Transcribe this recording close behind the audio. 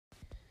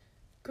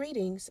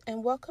Greetings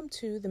and welcome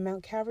to the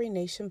Mount Calvary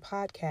Nation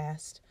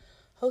podcast,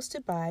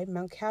 hosted by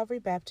Mount Calvary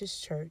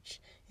Baptist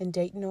Church in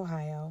Dayton,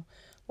 Ohio,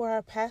 where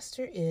our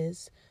pastor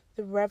is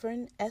the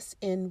Reverend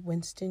S.N.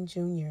 Winston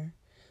Jr.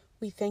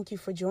 We thank you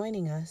for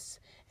joining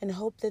us and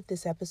hope that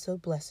this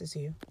episode blesses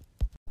you.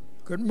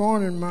 Good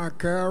morning, Mount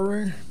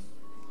Calvary.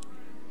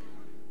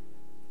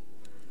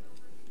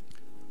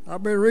 I'll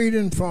be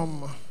reading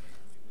from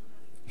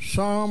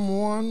Psalm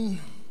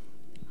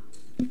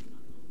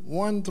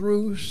 1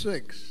 through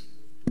 6.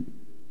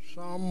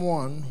 Psalm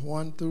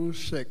 1 through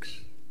 6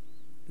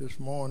 this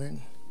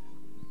morning.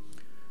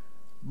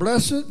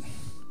 Blessed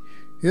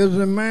is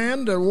the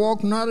man that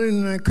walk not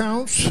in the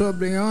accounts of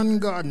the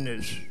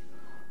ungodliness,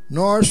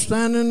 nor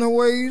stand in the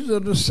ways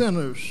of the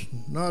sinners,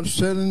 nor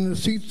sit in the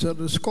seats of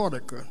the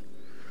scornful.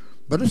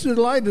 But his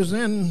delight is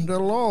in the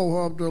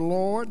law of the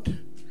Lord,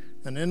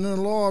 and in the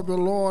law of the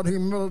Lord he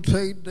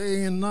meditate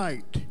day and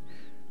night.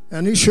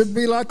 And he should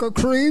be like a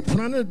tree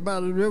planted by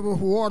the river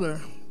of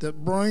water,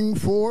 that bring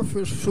forth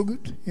his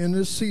fruit in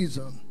his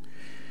season.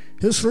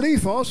 His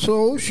leaf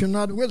also shall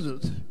not wither,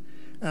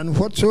 and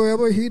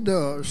whatsoever he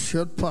does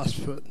shall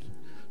prosper.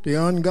 The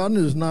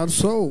ungodly is not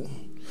so,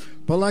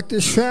 but like the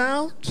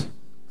shout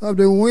of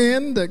the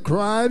wind that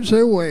drives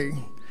away.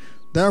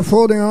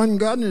 Therefore the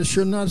ungodly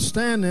shall not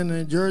stand in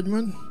the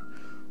judgment,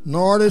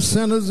 nor the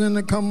sinners in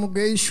the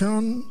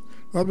congregation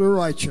of the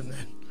righteous.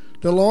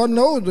 The Lord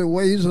knows the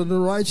ways of the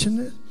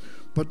righteous,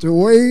 but the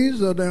ways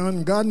of the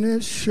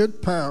ungodly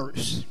should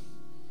perish.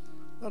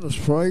 Let us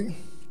pray.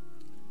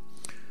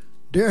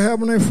 Dear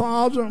Heavenly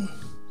Father,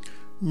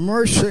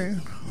 mercy,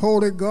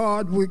 Holy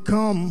God, we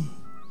come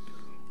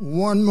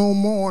one more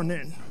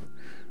morning.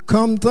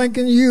 Come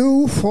thanking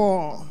you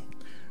for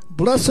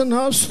blessing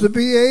us to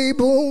be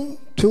able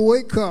to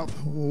wake up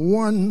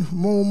one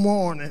more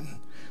morning.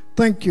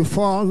 Thank you,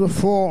 Father,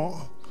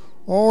 for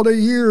all the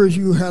years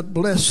you had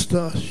blessed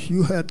us,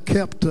 you had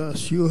kept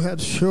us, you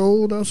had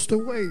showed us the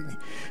way.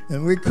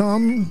 And we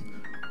come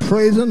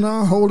praising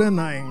our holy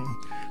name.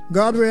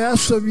 God, we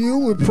ask of you,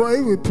 we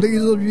pray, we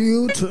please of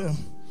you to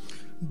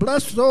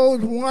bless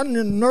those one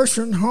in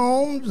nursing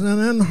homes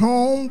and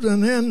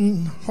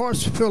in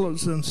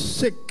hospitals and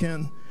sick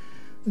and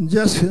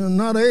just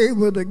not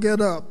able to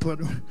get up.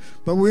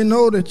 But we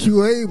know that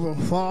you're able,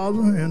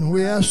 Father, and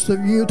we ask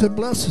of you to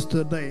bless us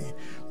today.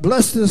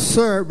 Bless this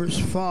service,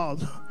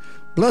 Father.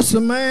 Bless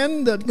the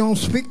man that's going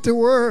to speak the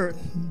word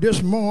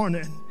this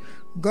morning.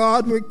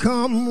 God, we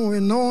come, we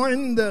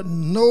knowing that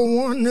no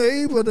one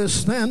able to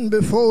stand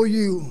before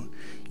you.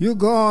 You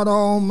God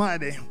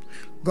Almighty,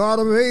 God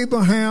of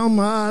Abraham,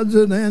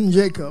 Isaac, and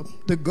Jacob,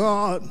 the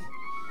God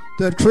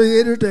that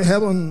created the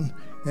heaven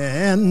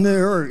and the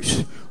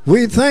earth.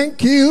 We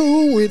thank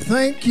you,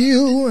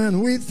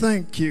 and we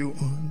thank you,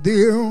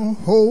 dear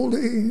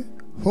holy,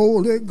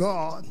 holy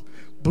God.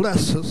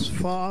 Bless us,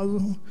 Father.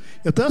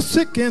 If they're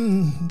sick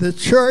in the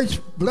church,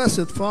 bless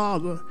it,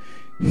 Father.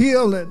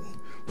 Heal it,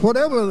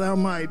 whatever there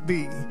might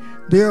be.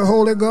 Dear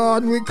holy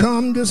God, we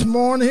come this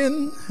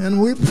morning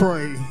and we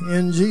pray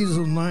in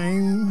Jesus'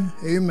 name,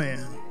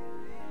 amen.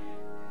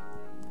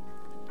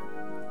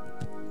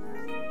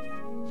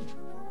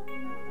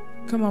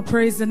 Come on,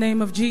 praise the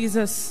name of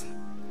Jesus.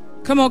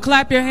 Come on,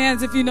 clap your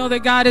hands if you know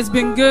that God has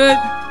been good.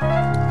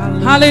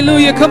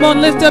 Hallelujah. Come on,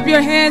 lift up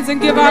your hands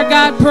and give our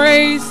God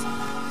praise.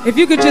 If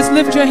you could just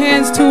lift your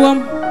hands to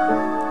him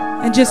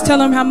and just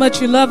tell him how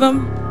much you love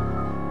him.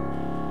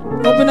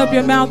 Open up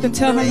your mouth and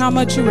tell him how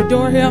much you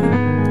adore him.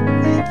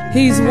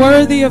 He's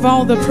worthy of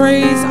all the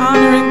praise, honor,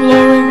 and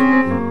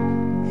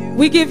glory.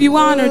 We give you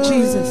honor,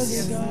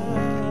 Jesus.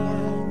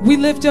 We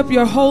lift up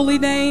your holy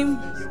name.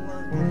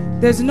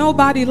 There's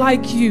nobody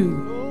like you.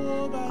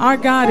 Our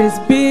God is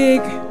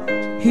big.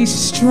 He's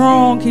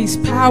strong. He's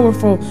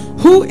powerful.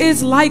 Who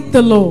is like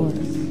the Lord?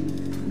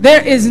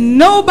 There is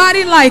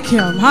nobody like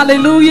him.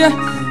 Hallelujah.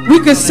 We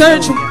could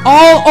search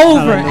all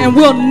over and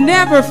we'll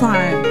never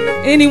find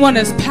anyone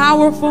as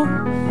powerful,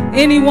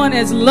 anyone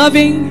as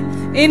loving,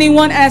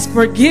 anyone as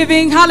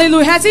forgiving.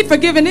 Hallelujah. Has he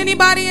forgiven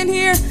anybody in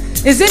here?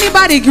 Is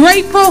anybody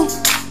grateful?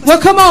 Well,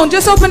 come on.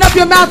 Just open up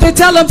your mouth and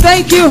tell him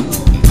thank you.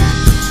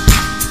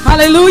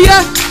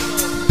 Hallelujah.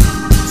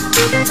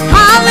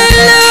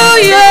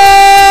 Hallelujah.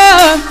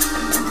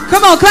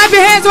 Come on. Clap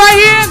your hands right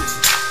here.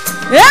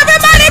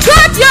 Everybody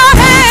clap your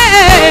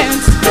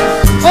hands.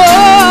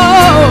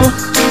 Oh,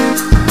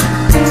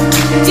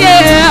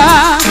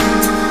 yeah.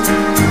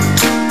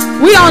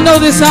 We all know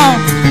this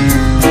song.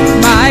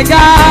 My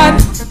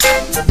God,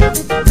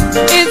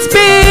 it's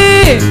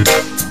big,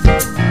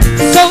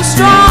 so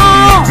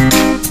strong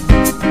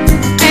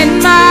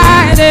and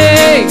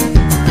mighty.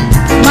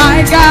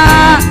 My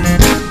God,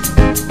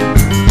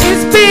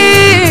 it's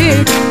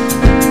big,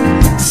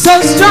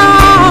 so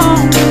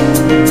strong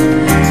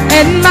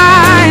and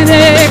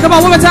mighty. Come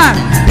on, one more time.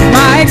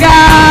 My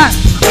God,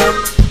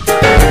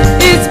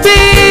 it's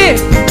big,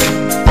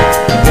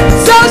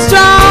 so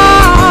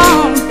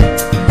strong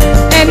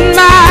and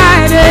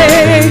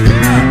mighty,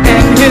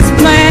 and his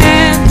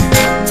plan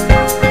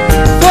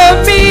for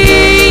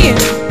me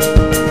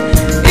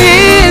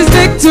is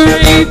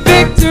victory,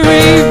 victory.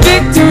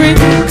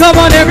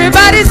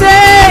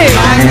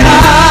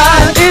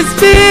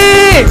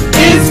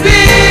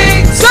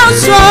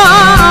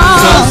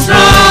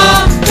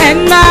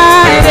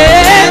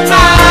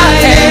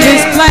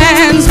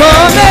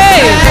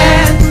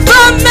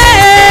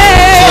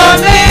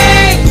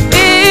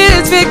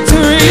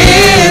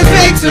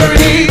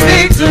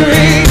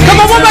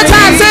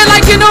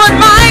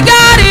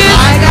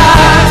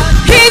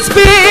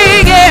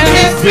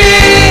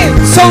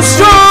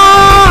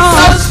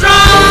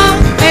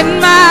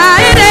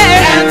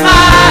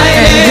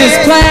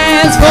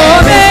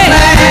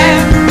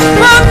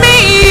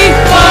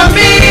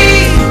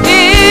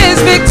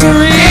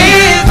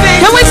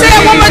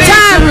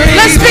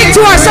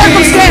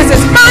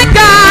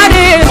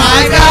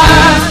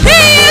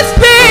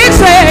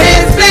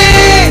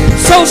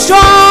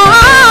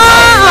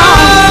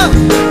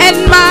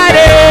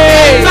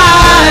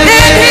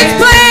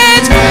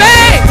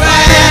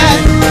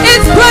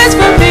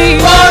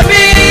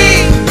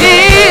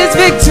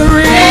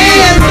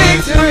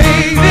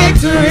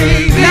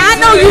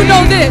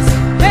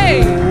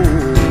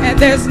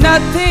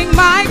 nothing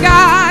my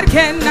God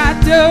cannot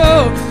do.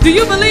 Do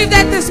you believe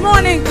that this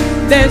morning?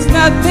 There's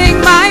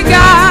nothing my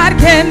God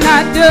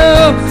cannot do.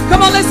 Come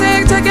on, let's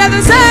sing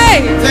together.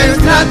 Say, there's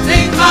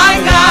nothing my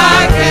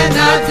God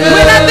cannot do.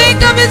 When I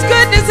think of His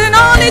goodness and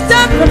all He's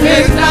done for me,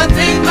 there's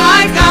nothing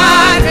my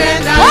God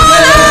cannot do.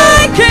 All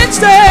I can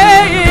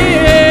say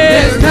is,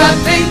 there's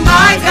nothing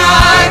my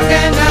God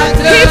cannot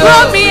do. He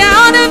brought me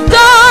out of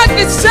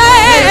darkness. Say,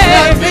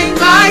 there's nothing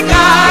my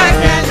God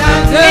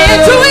cannot do.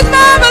 Into His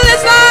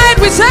marvelous light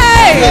we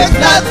say, there's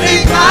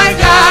nothing my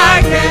God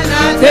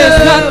cannot do. There's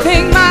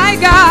nothing my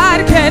God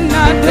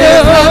cannot do.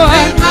 There's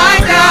nothing my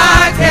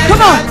God cannot do.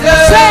 Come on,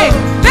 say,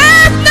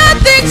 there's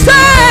nothing,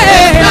 say,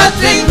 there's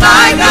nothing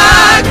my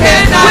God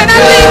cannot do. When I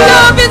think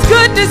of His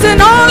goodness and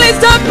all He's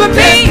done for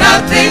me, there's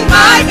nothing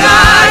my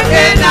God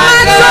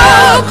cannot do. My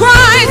soul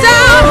cries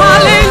out,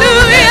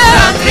 hallelujah. There's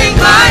nothing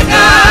my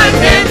God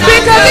cannot do.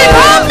 Because He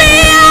brought me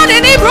out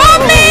and He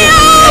brought me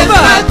over.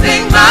 There's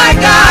nothing my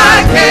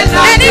God cannot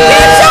do. And He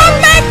keeps on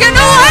making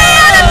a way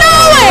out of no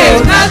way.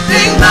 There's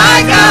nothing my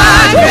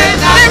God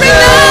cannot do.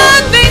 There is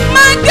nothing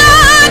my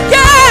God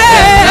can.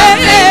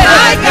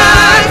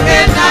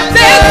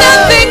 There's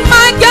nothing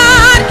my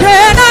God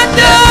cannot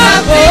do.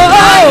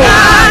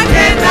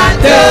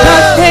 There's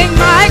nothing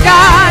my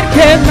God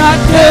cannot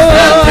do.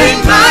 There's nothing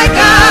my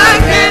God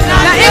cannot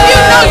do. Now if you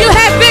know you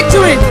have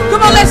victory,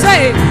 come on, let's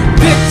say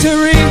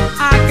victory.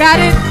 I got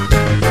it.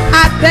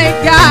 I thank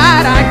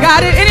God I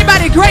got it.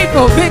 Anybody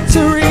grateful?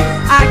 Victory.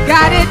 I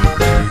got it.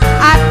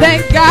 I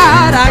thank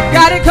God I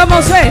got it. Come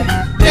on, say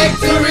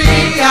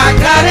victory. I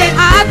got it.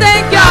 I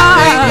thank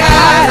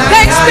God.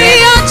 Thanks be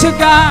unto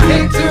God.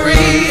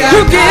 Victory. Who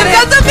gives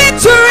us the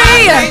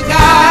victory. Thank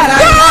God.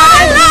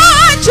 God,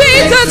 Lord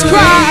Jesus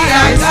Christ.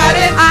 I got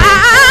it.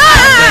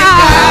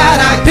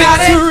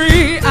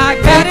 Victory. I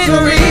got it.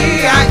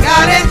 Victory. I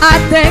got it. I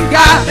thank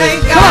God.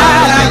 Thank God.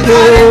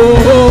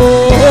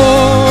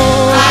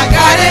 I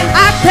got it.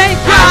 I thank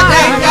God.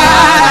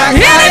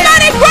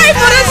 Anybody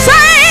grateful to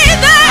say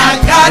that? I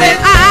got it.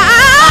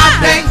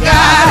 Thank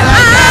God.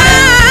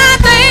 I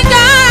thank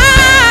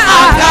God.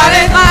 I got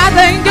it. I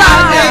thank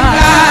God. Thank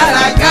God.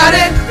 I got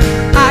it.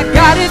 I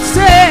got it.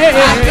 Say.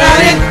 I got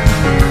it.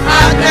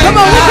 Come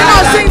on, we can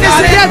all sing this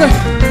together.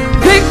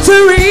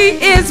 Victory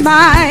is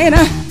mine.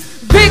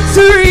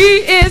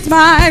 Victory is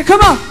mine.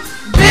 Come on.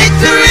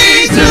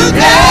 Victory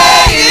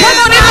today. Come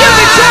on, if you're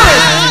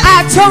victorious. I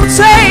told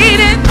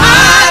Satan.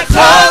 I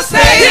told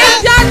Satan.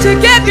 He's got to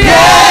get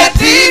behind. Get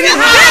thee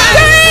behind.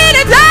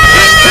 Victory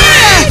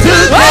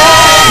today.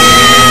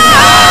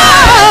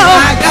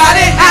 I got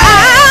it.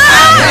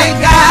 Thank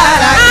God.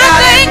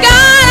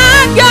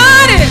 I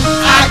got it.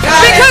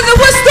 Because it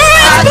was through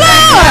His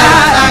blood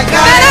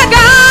that I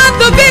got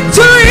the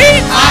victory.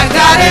 I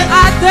got it.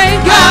 I thank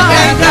God.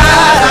 Thank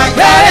God. I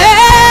got it.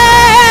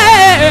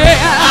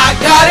 I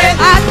got it.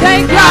 I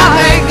thank God.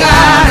 Thank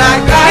God. I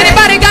got it.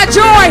 Anybody got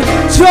joy?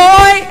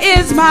 Joy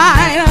is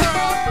mine.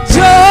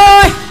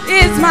 Joy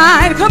is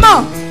mine. Come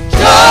on.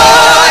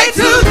 Joy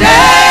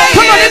today.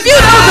 Come on, if you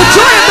know the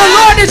joy of the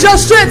Lord is your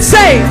strength,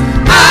 say,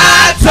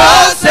 I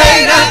told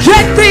Satan.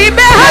 get thee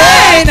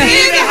behind. Get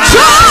thee behind.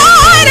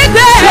 Joy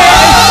today.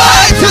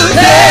 Joy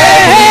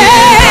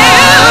today.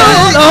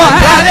 Lord,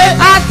 I got it.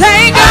 I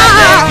thank God.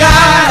 Thank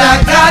God. I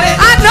got it.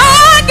 I know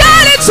I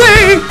got it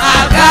too. I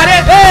got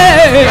it.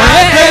 Hey,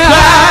 Thank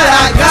God.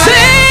 I got it.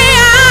 say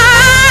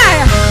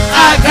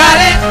I got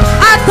it.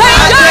 I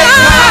thank God.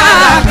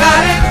 I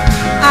got it.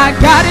 I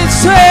got it,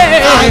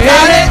 say. I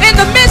got it. In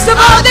the midst of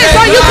all this,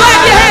 are you glad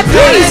you have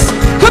peace?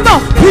 Come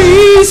on,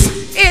 peace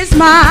is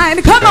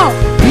mine. Come on,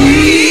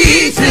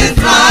 Peace is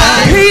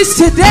mine. peace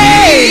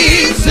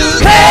today. Peace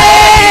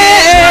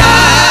today.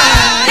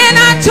 And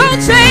I told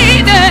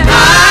Satan,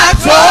 I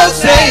told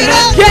Satan.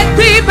 get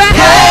thee back.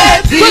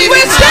 Get thee But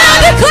we're still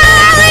behind.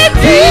 declaring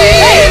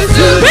Peace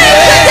today.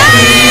 Peace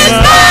today is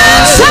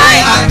mine. Say,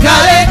 I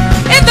got it.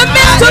 in the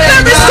midst of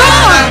every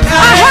storm,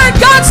 I heard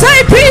God say,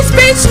 peace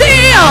be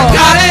still.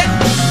 Got it.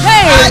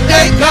 Hey, I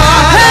thank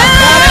God. I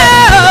got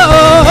it.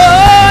 oh,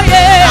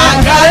 yeah. I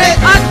got it.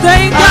 I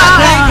thank I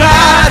thank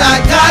God. God. I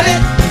got it.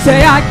 Say,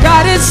 I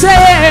got it, say.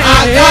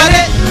 I got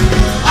it.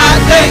 I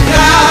thank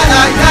God.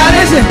 I got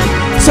it. Listen,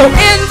 so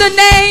in the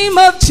name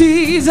of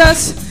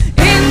Jesus,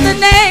 in the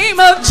name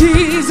of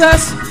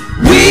Jesus,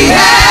 We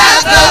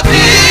have the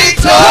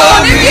victory. come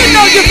on, if you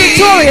know you're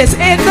victorious,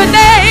 in the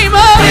name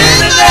of In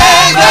the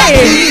name of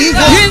Hey,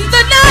 Jesus. in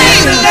the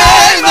name, In the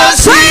name of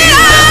say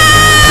Jesus.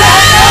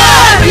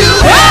 it. You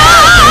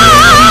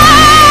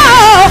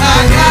Oh,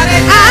 I got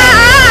it. I,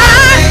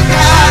 Thank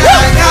God.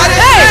 I got it.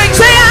 hey,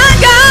 say I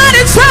got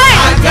it, say.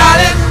 I got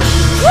it.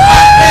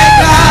 Thank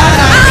God.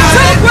 I I'm got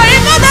so it.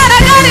 grateful that I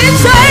got it,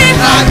 say.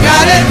 I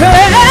got it.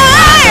 Hey,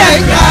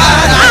 Thank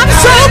God. I'm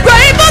so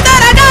grateful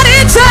that I got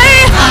it, say.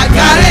 I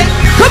got it.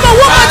 Come on,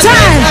 one more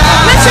time.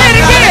 Let's say it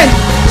again.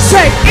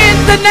 Say, in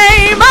the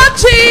name of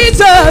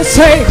Jesus,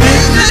 say,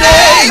 In the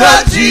name of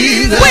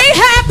Jesus. we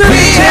have the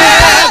We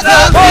have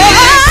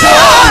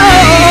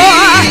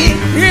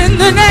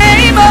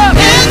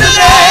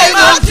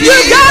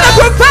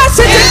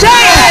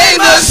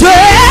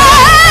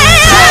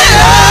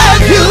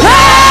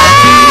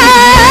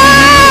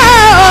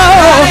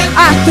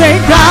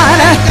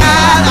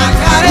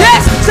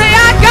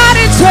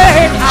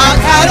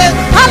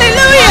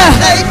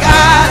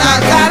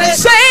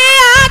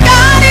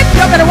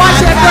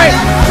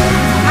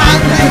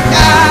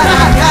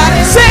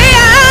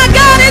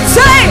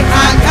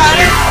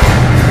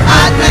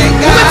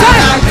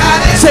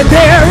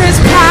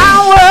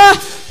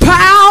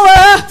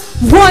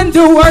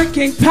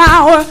wonder-working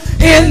power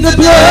in the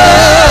blood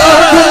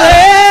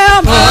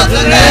of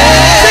the Lamb.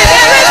 Say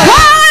there is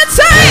power,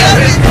 say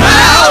there is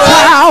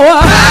power,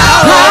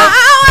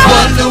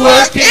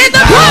 wonder-working in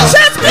the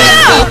precious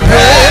blood. I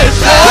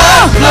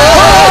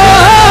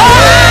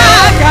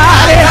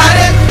got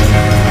it.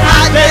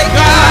 I thank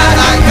God.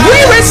 We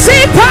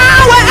receive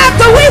power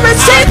after we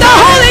receive the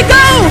Holy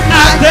Ghost.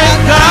 I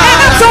thank God.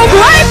 And I'm so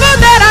grateful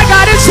that I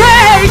got it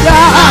saved.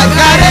 I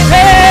got it.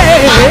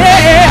 Hey, I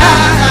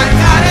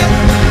got it.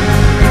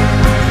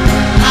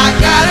 I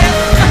got it.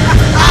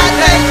 I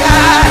thank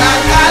God. I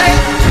got it.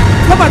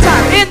 Come on,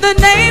 time. In the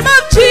name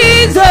of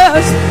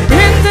Jesus.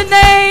 In the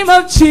name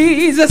of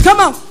Jesus. Come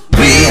on.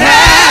 We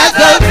have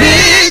the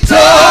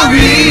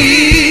victory.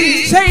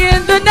 Say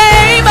in the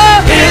name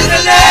of Jesus. In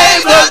the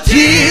name of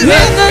Jesus.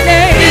 In the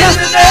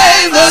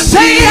name of Jesus.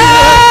 Say it.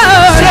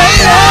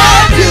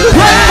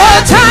 One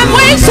more time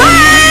we say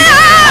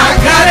I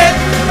got it.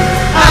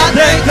 I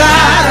thank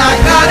God I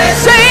got it.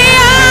 Say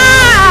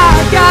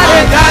I got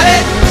it. I got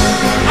it.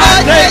 I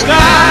thank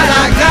God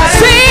I got it.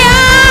 Say I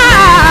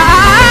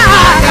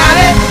got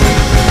it.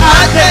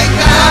 I thank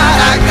God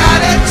I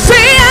got it.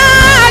 Say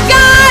I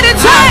got it.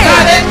 Say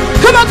it.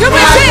 Come on, can we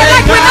say it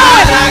like we know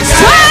it?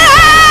 Say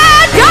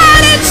I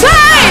got it. Say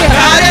it.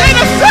 I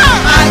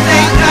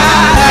thank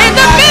God. In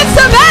the midst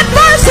of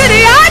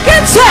adversity, I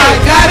can say I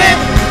got it.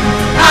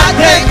 I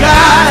thank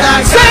God.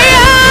 I say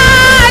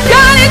I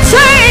got it.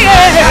 Say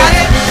it.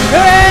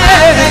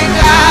 I thank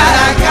God.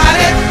 I got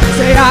it.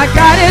 Say I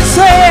got it.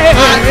 Say it.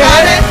 I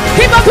got it.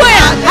 Keep on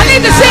playing. I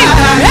need to see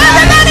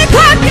everybody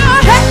clap your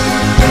hands.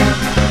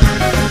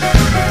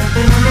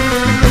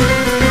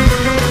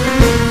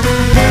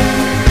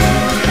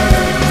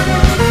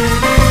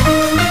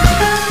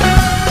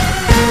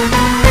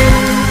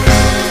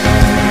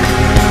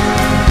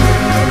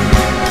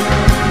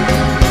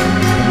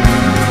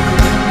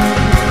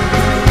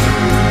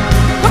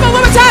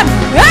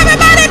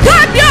 Everybody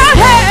clap your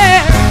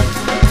hands.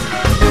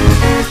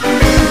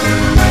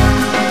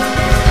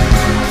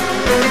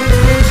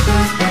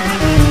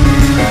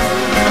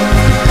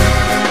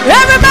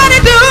 Everybody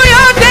do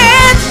your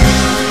dance.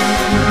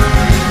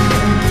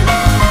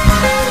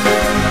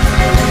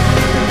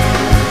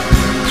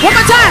 One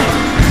more time.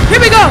 Here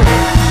we go.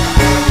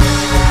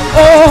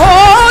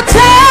 Oh,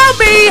 tell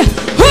me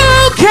who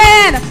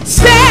can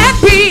stand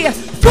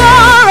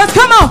before us.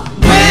 Come on.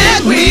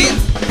 When we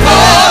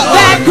call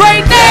that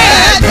great name.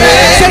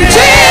 Say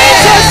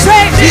Jesus,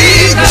 say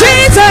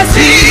Jesus,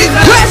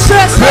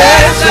 precious,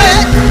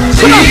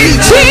 come on,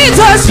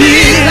 Jesus,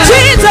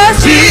 Jesus,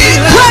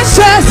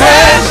 precious,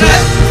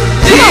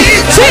 come on,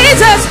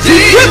 Jesus,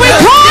 when we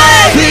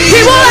call, He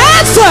will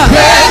answer,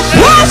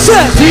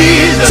 precious,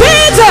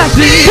 Jesus,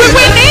 when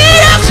we need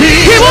Him,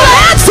 He will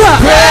answer,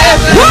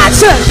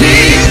 precious,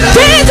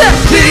 Jesus,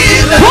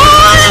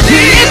 call Him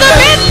in the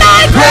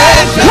midnight,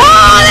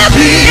 call Him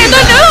in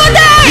the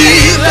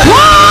noonday,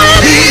 call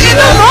Him in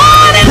the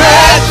morning,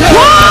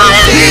 call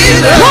Him,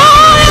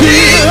 call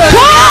Him,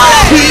 call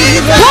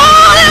Him,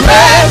 call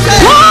Him,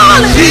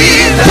 call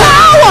Him,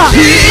 power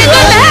in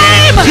the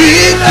name,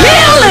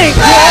 healing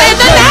in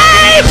the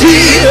name,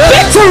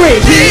 victory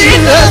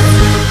in the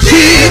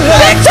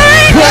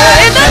victory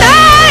in the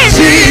name,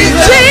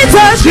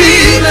 Jesus,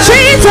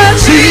 Jesus,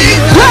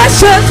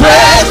 precious,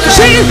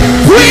 Jesus,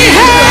 we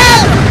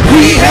have,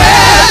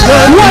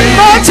 one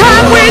more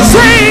time we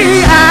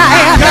say,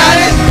 I got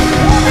it,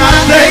 I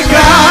thank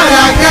God,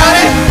 I got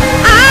it,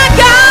 I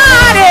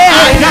got it,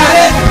 I got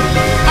it,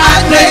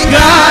 I thank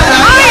God,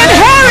 I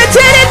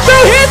inherited it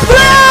through His blood,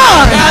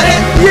 I got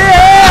it,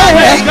 yeah, I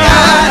thank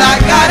God, I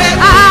got it,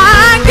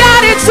 I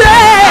got it, say,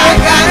 I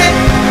got it,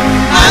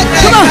 I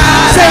thank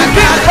God, say, I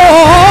got it.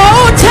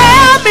 Oh,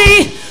 tell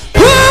me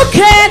who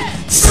can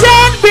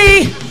stand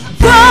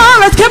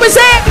before us? Can we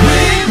say it?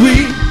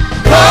 We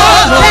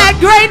call that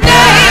great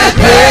name,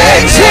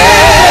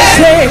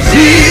 Jesus,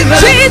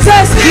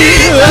 Jesus,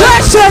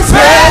 precious,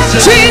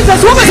 Jesus,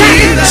 one more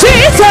time,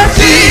 Jesus,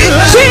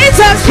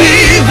 Jesus,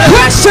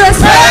 precious,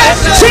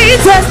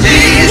 Jesus,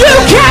 you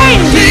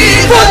came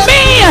for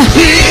me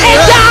and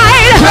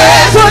died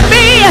for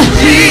me,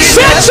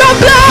 shed your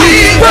blood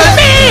for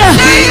me,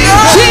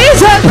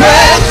 Jesus,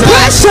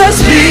 precious,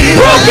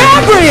 broke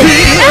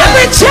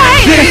every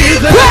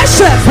chain,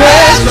 precious,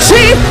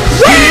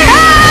 Jesus,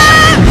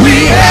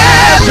 we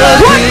have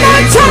one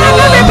more time,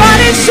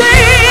 everybody sing.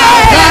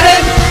 I got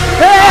it.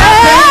 I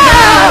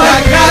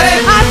got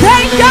it. I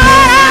thank God.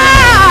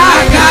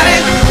 I got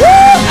it.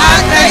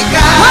 I thank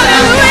God.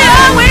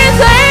 Hallelujah. We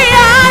say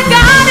I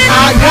got it.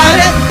 I got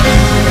it.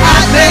 I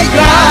thank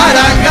God.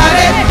 I got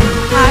it.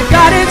 I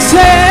got it. Say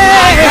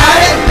I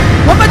got it.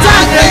 One more time.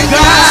 I thank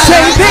God.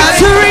 Say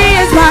victory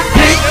is mine.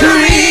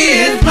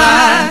 Victory is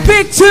mine.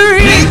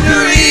 Victory.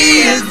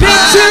 Victory is mine.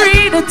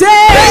 Victory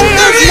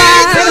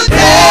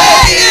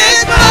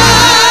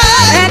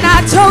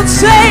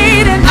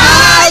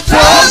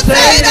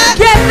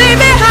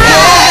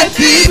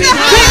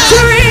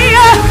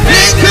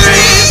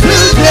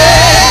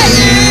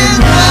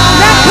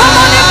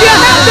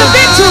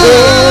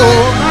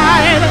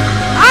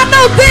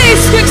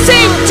prospect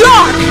seemed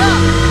dark,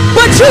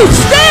 but you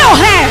still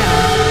have.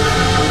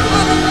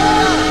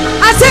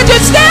 I said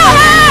you still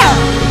have.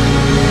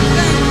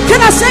 Can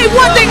I say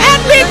one thing?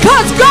 And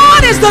because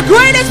God is the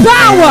greatest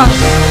power,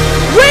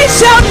 we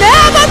shall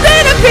never be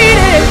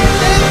defeated.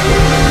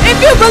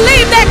 If you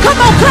believe that, come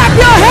on, clap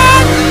your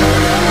hands.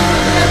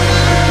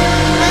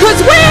 Because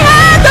we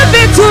have the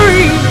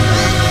victory.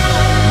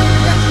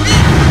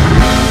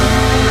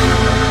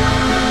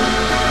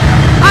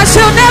 I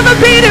shall never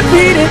be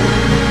defeated.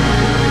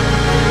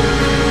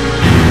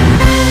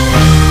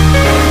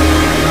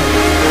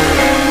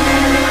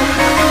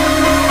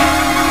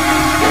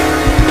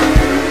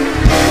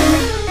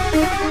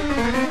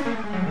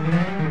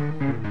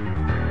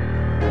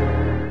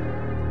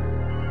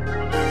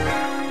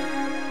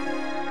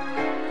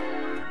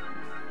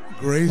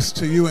 Grace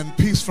to you and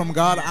peace from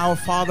God our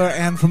Father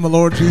and from the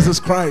Lord Jesus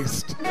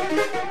Christ.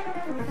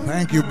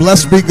 Thank you.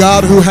 Blessed be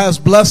God who has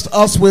blessed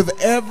us with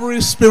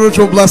every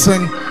spiritual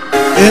blessing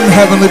in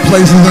heavenly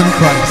places in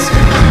Christ.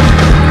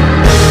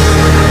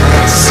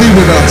 And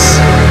seated us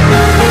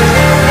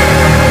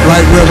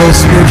right where those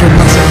spiritual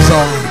blessings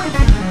are.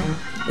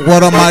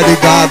 What a mighty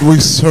God we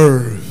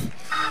serve.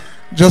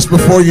 Just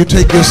before you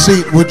take your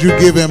seat, would you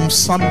give him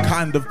some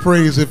kind of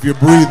praise if you're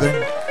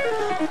breathing?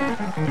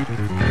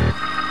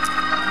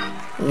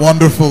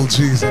 Wonderful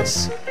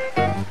Jesus.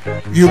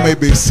 You may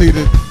be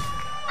seated.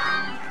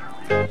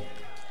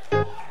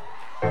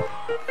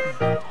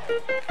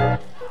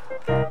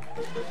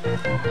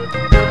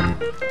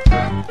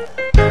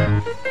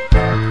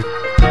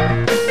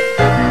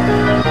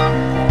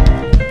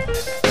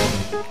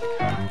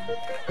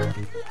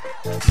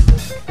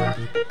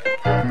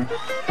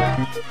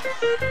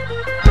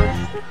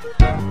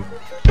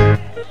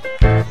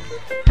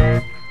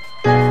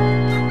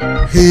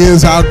 He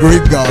is our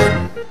great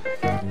God.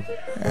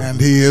 And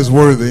he is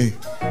worthy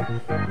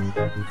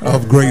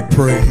of great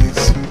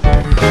praise.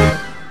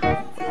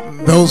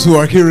 Those who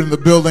are here in the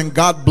building,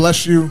 God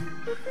bless you.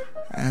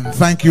 And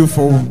thank you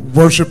for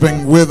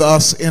worshiping with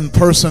us in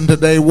person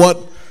today. What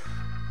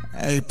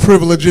a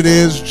privilege it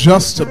is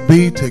just to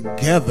be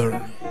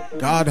together.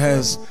 God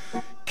has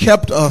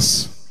kept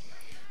us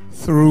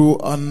through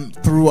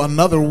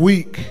another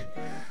week.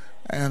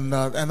 And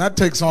that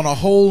takes on a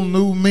whole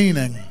new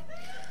meaning,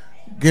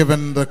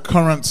 given the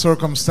current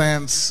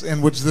circumstance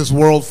in which this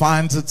world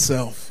finds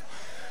itself.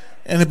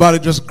 Anybody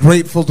just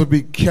grateful to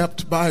be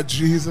kept by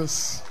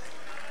Jesus?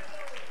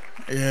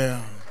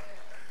 Yeah.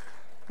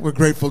 We're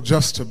grateful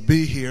just to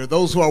be here.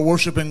 Those who are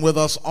worshiping with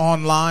us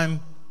online,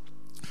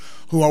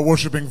 who are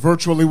worshiping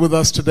virtually with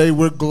us today,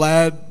 we're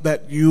glad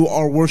that you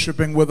are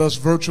worshiping with us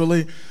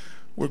virtually.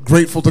 We're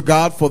grateful to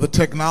God for the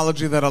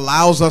technology that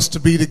allows us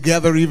to be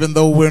together even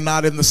though we're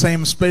not in the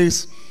same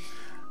space.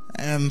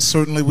 And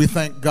certainly we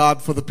thank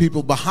God for the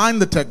people behind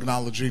the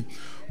technology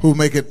who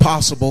make it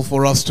possible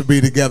for us to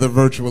be together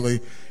virtually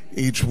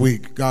each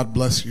week. God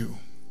bless you.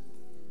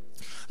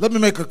 Let me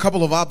make a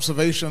couple of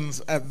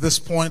observations at this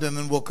point, and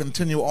then we'll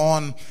continue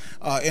on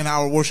in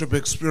our worship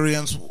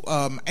experience.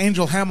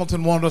 Angel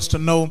Hamilton wanted us to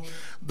know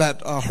that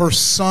her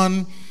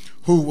son,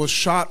 who was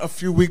shot a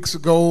few weeks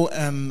ago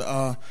and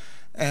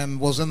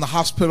was in the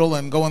hospital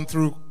and going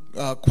through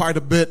quite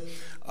a bit,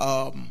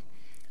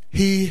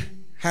 he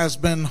has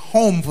been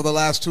home for the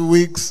last 2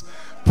 weeks.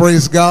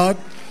 Praise God.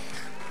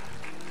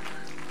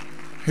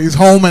 He's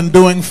home and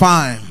doing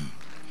fine.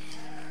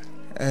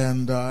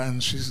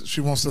 And she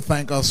wants to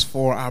thank us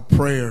for our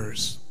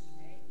prayers.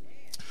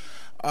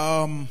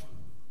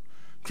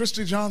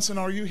 Christy Johnson,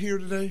 are you here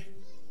today?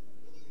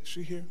 Is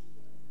she here?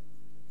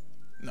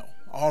 No.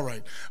 All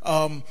right.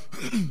 How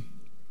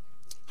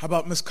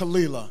about Miss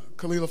Kalila?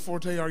 Kalila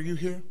Forte, are you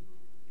here?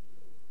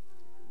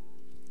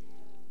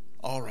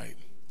 All right.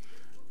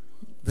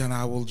 Then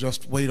I will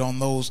just wait on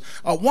those.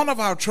 One of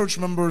our church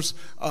members,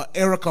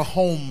 Erica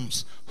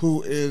Holmes,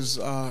 who is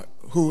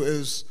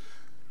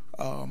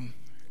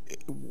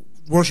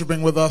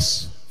worshiping with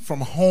us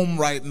from home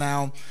right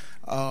now,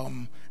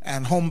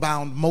 and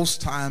homebound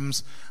most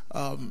times,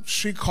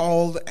 she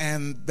called,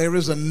 and there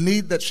is a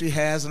need that she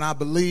has, and I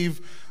believe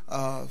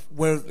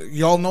where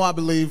y'all know, I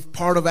believe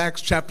part of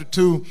Acts chapter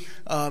 2,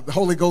 the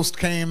Holy Ghost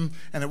came,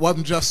 and it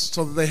wasn't just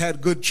so that they had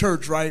good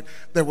church, right?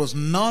 There was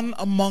none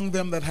among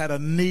them that had a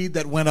need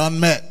that went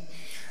unmet.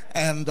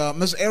 And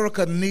Miss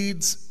Erica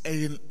needs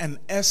an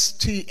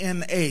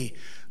STNA,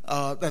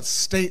 that's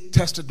State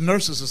Tested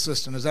Nurses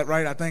Assistant, is that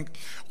right, I think?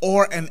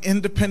 Or an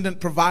independent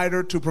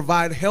provider to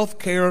provide health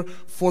care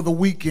for the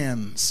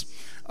weekends.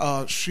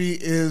 She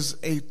is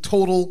a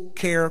total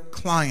care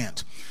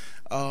client.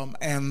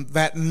 And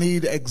that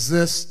need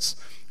exists,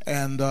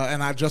 and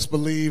I just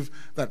believe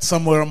that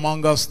somewhere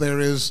among us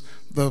there is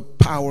the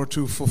power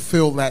to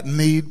fulfill that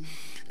need.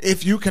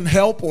 If you can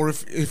help, or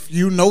if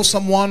you know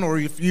someone, or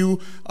if you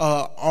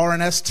are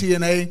an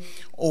STNA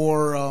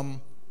or a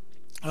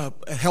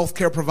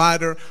healthcare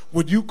provider,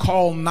 would you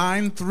call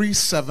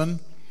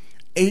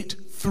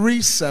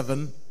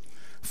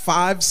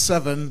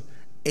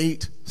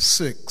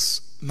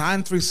 937-837-5786?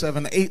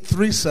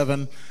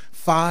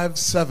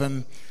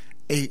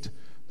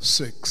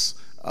 937-837-5786.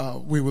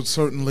 we would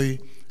certainly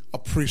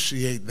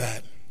appreciate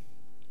that.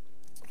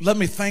 Let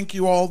me thank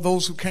you all,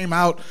 those who came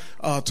out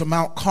to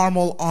Mount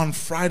Carmel on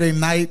Friday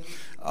night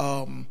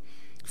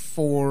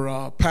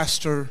for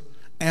Pastor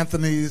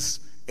Anthony's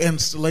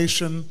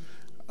installation.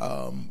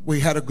 We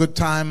had a good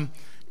time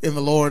in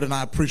the Lord, and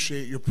I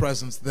appreciate your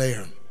presence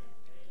there.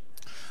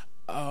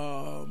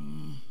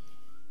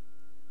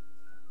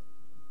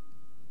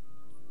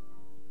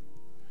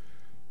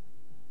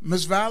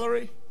 Miss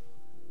Valerie,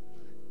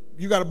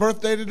 you got a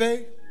birthday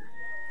today?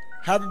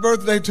 Happy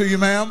birthday to you,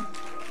 ma'am.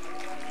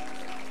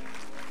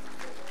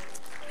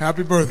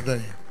 Happy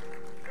birthday.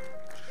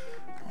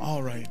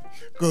 All right,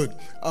 good.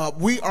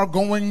 We are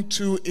going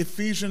to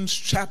Ephesians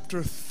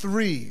chapter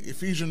 3.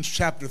 Ephesians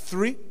chapter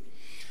 3.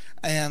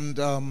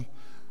 And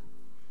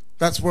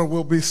that's where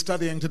we'll be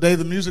studying today.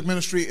 The music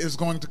ministry is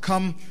going to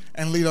come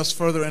and lead us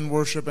further in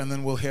worship, and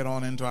then we'll head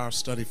on into our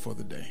study for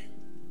the day.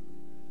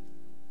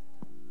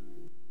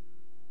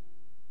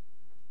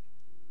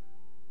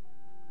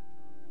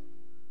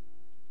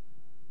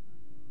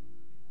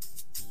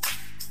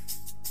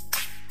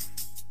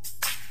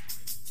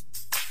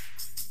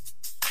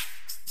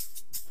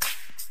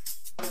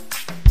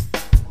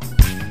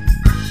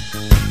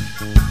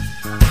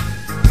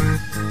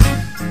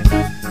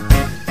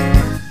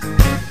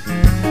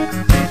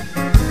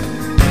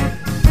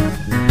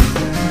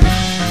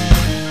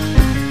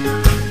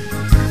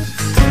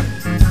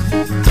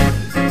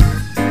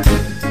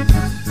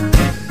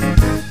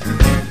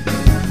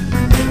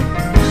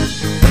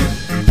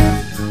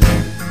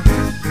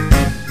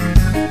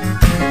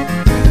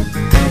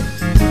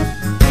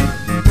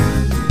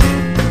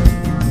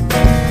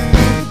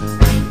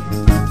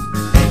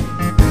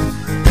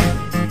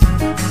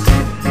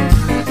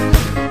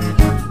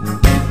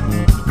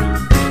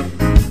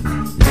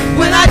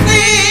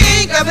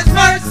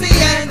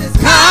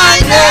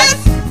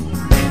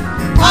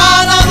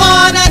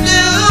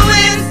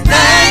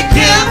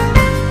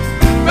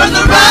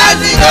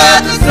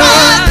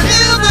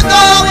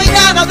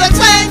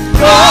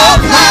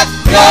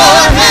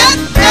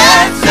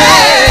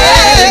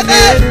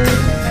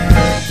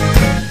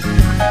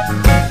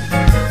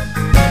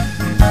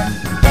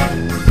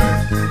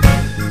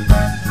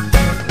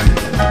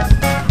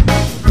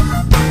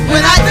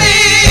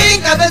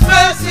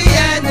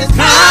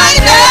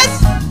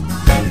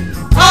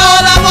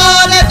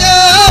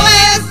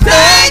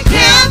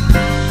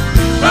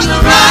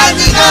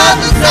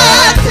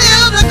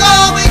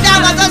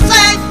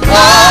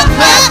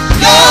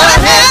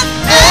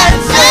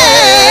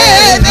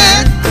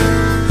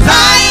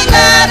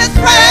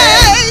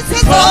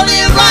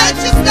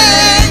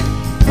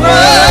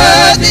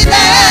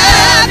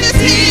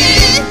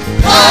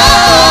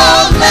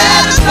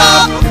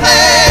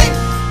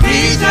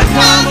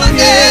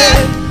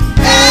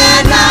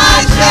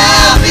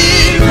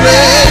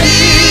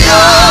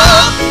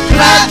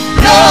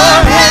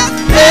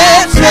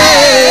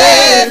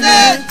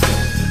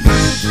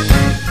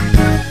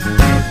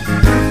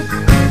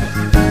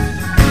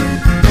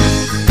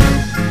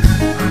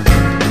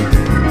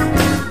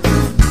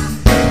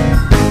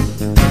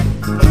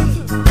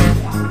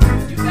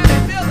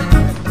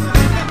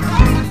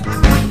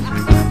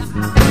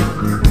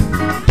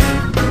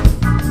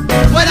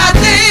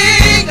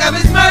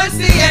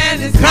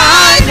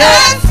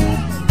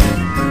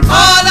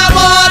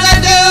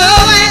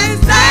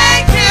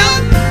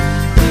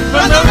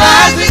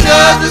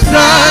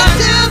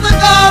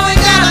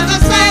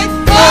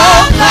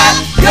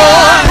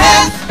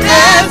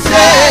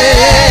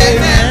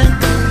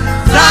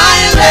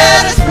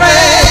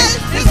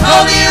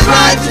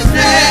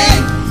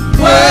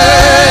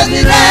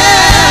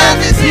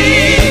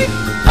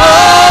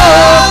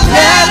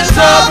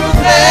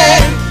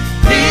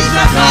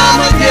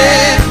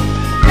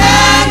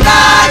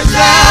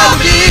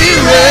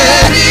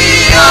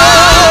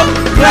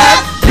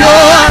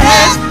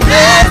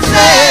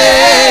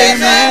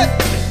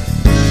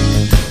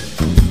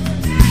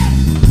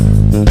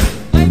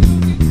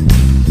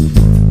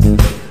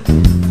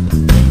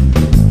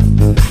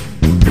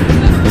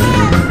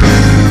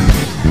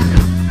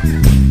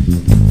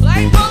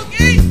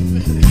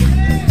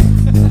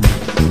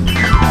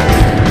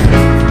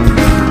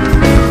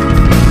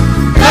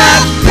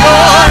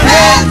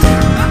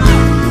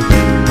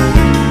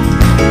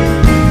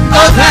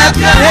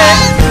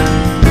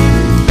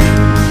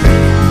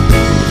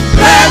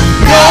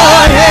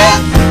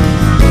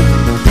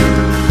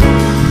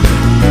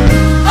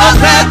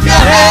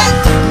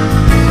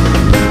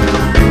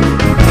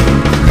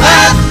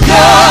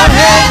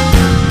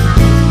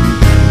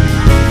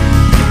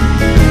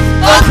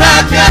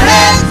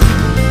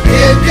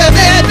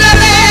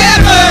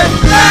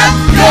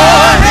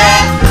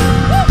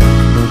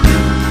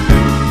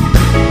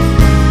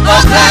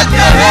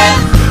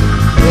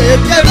 If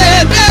you've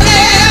been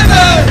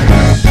delivered,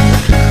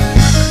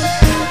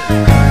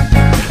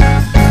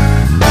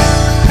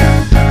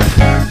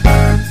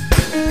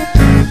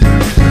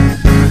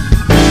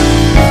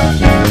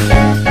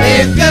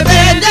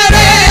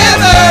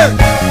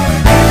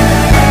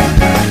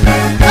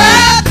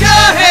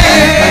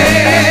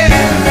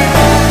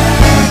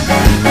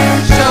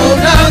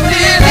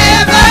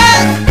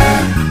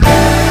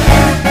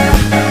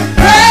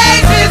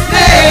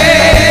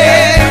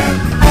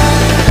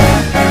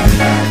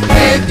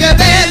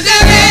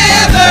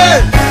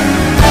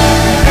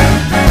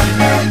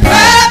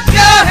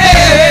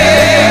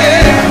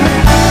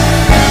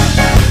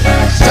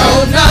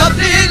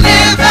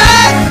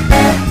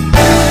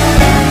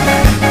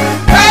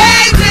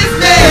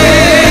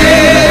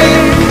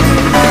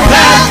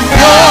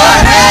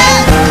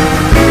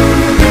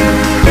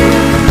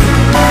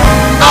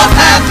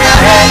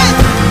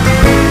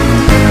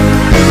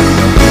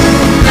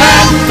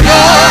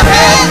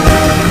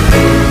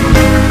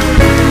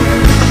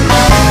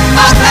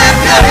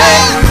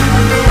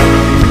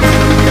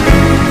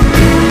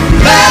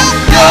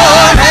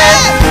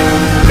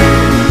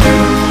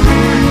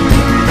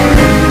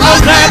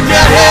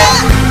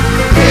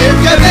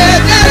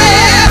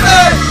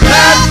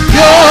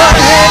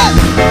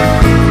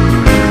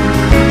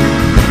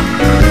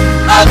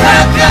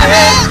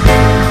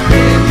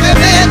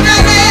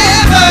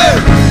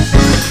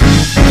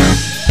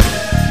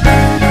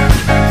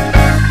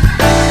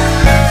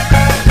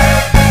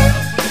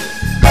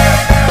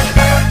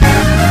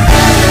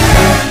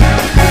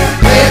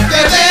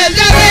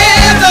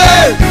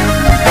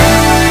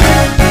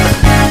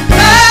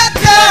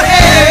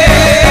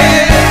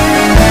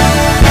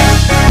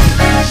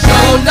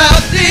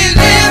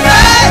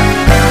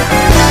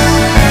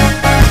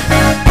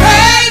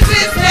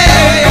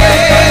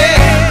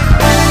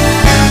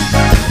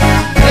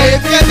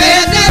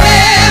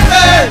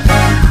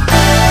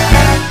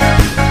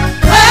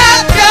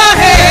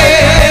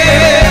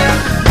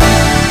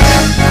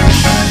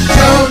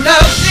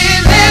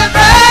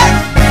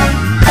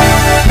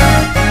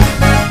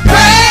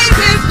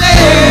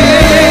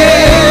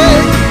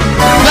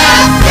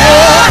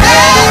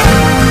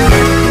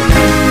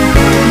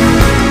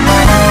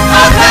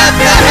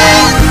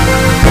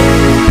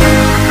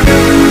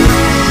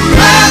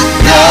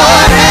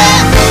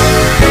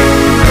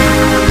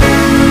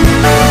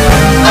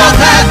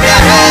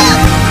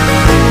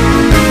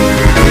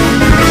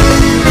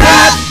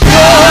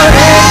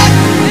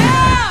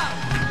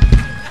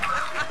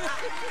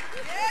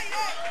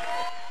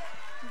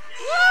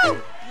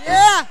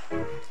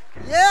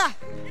 Yeah.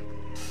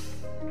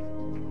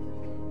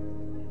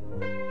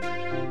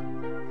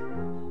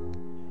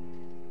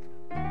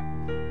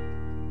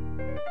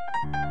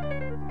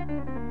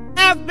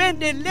 Have been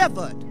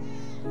delivered.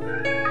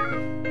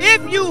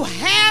 If you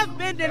have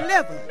been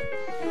delivered,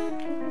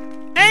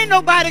 ain't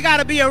nobody got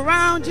to be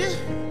around you.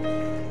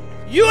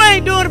 You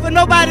ain't doing it for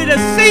nobody to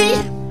see.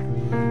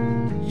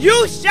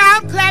 You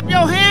shout, clap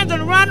your hands,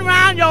 and run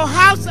around your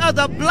house or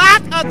the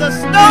block or the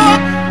store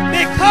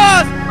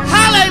because,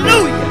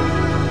 hallelujah,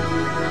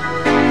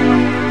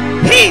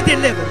 he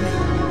delivered me.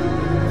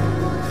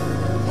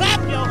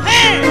 Clap your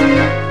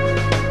hands.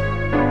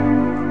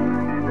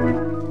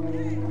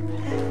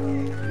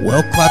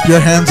 Well, clap your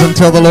hands and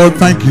tell the Lord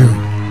thank you.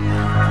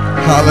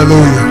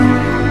 Hallelujah.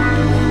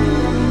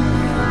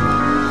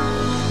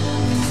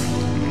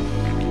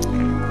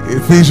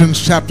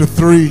 Ephesians chapter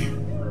 3.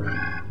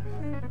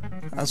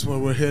 That's where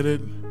we're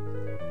headed.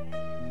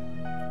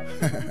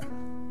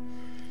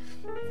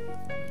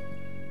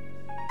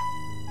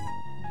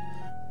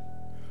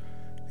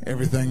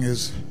 Everything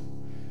is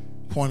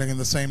pointing in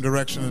the same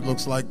direction, it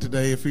looks like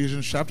today.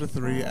 Ephesians chapter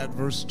 3 at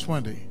verse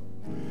 20.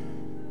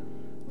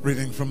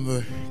 Reading from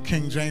the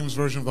King James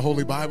Version of the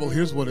Holy Bible,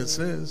 here's what it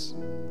says.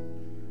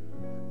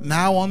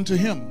 Now unto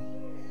him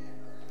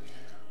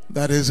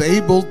that is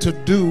able to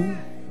do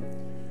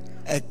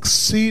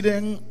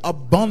exceeding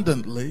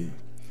abundantly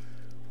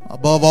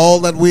above all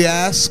that we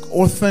ask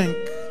or think,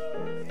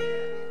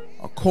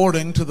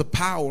 according to the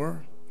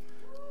power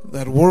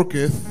that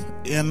worketh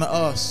in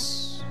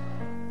us.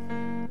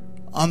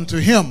 Unto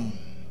him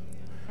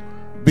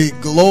be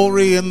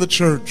glory in the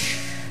church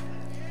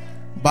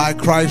by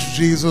Christ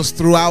Jesus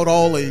throughout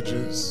all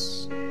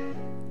ages,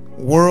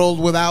 world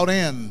without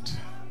end.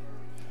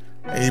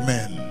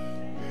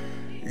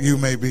 Amen. You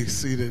may be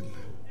seated.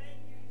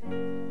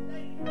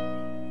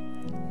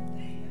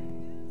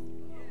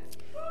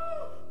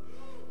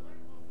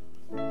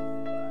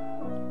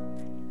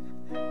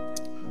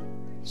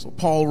 So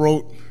Paul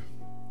wrote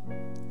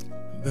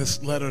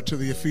this letter to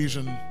the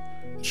Ephesian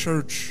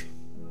church.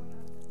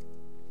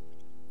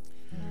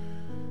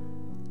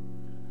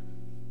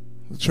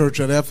 The church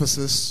at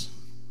Ephesus,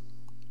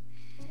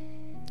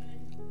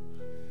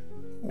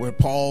 where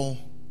Paul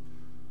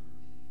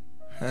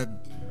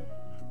had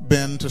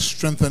been to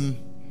strengthen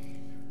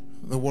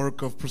the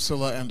work of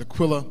Priscilla and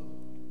Aquila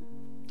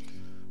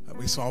that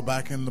we saw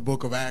back in the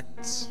book of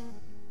Acts,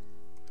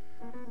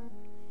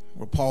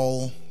 where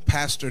Paul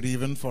pastored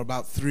even for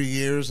about 3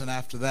 years, and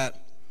after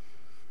that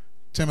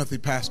Timothy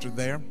pastored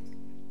there.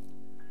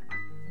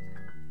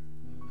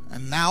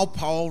 And now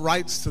Paul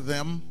writes to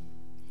them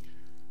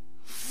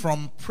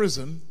from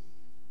prison,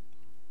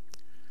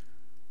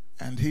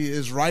 and he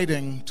is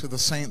writing to the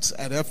saints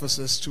at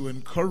Ephesus to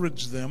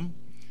encourage them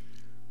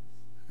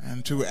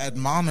and to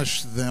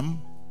admonish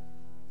them.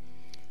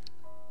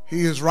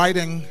 He is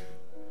writing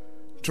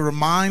to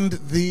remind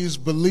these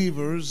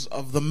believers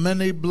of the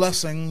many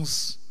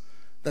blessings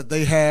that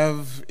they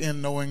have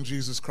in knowing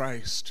Jesus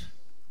Christ.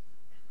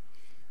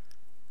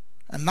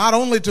 And not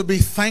only to be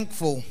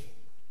thankful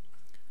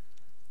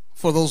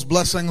for those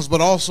blessings, but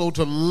also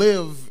to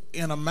live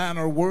in a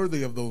manner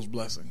worthy of those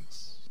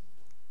blessings.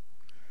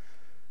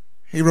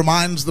 He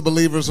reminds the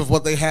believers of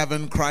what they have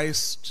in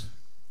Christ: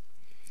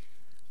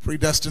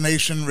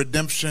 predestination,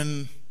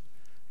 redemption,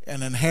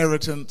 and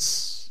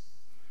inheritance,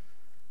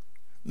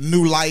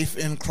 new life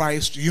in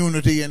Christ,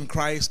 unity in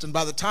Christ. And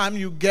by the time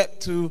you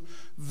get to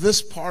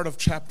this part of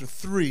chapter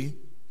 3,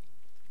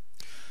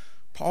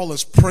 Paul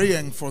is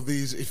praying for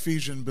these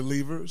Ephesian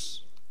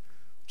believers,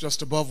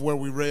 just above where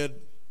we read.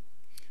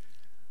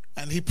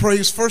 And he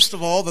prays, first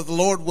of all, that the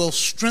Lord will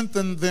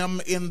strengthen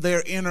them in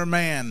their inner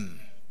man.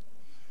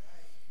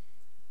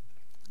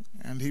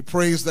 And he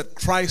prays that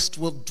Christ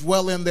will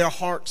dwell in their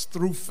hearts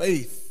through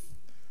faith,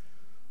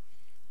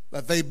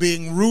 that they,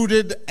 being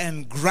rooted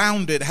and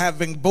grounded,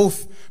 having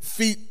both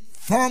feet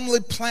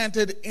firmly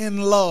planted in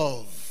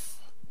love,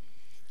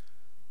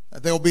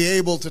 that they'll be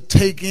able to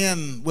take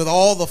in, with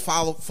all the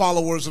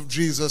followers of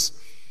Jesus,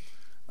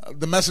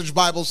 the Message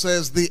Bible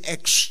says, the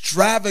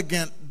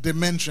extravagant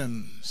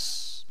dimensions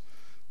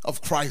of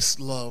Christ's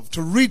love,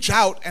 to reach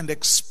out and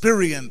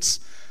experience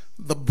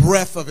the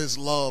breadth of his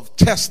love,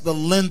 test the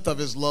length of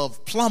his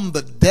love, plumb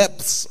the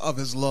depths of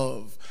his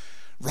love,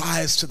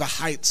 rise to the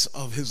heights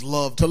of his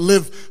love, to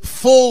live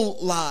full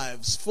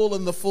lives, full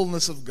in the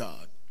fullness of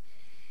God.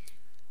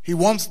 He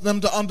wants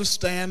them to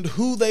understand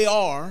who they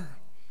are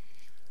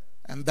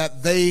and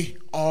that they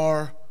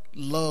are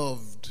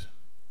loved.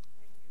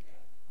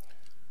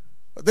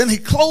 But then he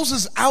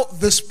closes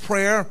out this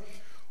prayer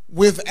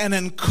with an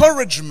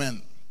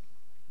encouragement,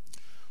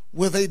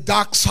 with a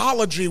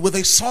doxology, with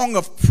a song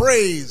of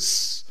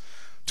praise,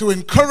 to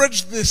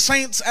encourage the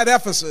saints at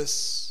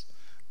Ephesus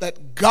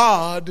that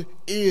God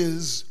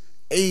is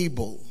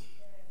able.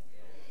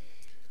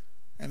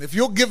 And if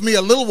you'll give me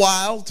a little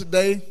while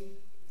today,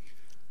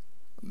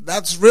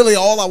 that's really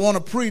all I want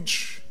to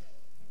preach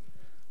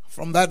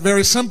from that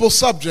very simple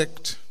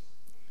subject.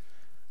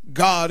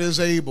 God is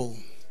able.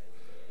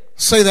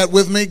 Say that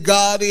with me.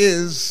 God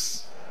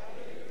is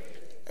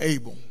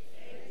able.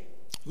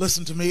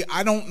 Listen to me.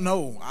 I don't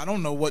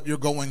know what you're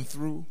going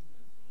through.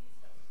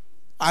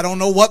 I don't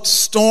know what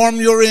storm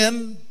you're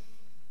in.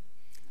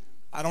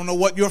 I don't know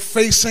what you're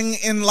facing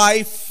in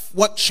life,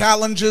 what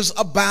challenges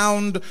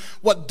abound,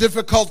 what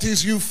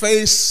difficulties you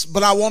face.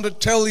 But I want to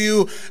tell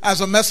you,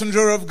 as a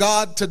messenger of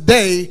God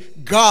today,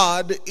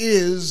 God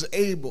is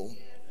able.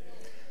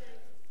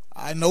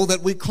 I know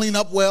that we clean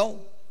up well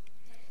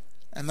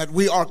and that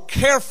we are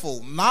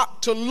careful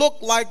not to look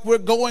like we're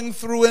going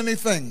through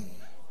anything.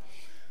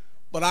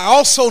 But I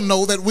also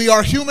know that we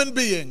are human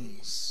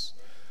beings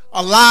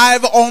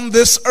alive on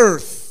this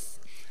earth.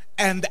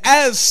 And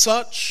as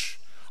such,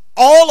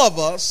 all of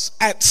us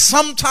at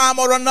some time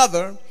or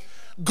another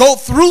go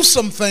through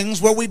some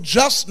things where we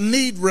just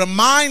need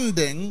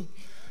reminding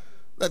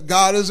that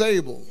God is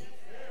able.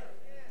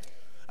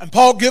 And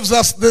Paul gives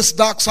us this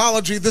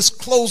doxology, this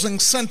closing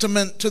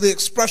sentiment to the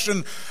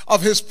expression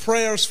of his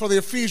prayers for the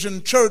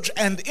Ephesian church.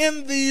 And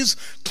in these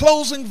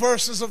closing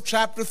verses of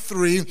chapter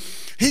 3,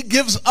 he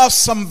gives us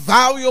some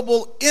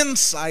valuable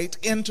insight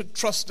into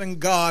trusting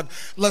God.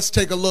 Let's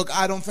take a look.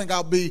 I don't think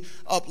I'll be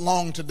up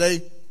long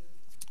today.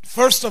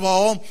 First of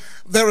all,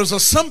 there is a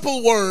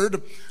simple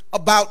word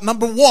about,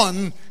 number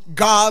one,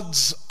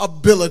 God's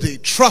ability.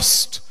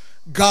 Trust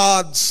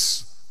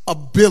God's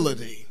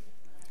ability.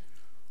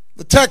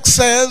 The text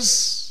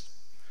says,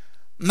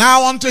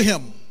 now unto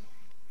him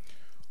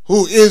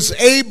who is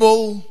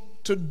able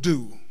to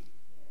do.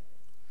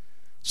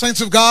 Saints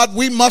of God,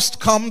 we must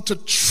come to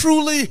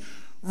truly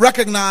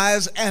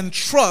recognize and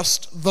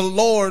trust the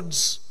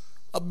Lord's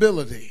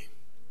ability.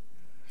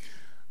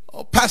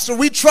 Oh, Pastor,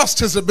 we trust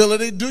his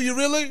ability. Do you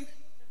really?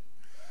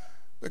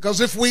 Because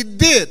if we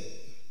did,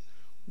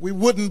 we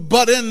wouldn't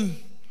butt in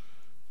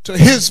to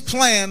his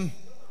plan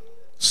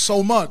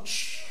so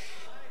much.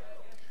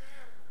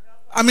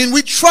 I mean,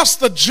 we trust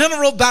the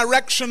general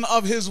direction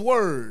of his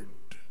word.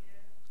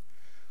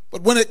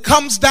 But when it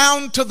comes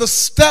down to the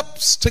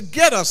steps to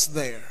get us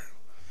there,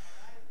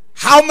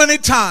 how many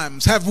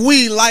times have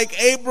we, like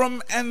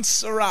Abram and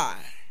Sarai,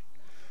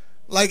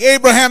 like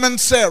Abraham and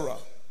Sarah,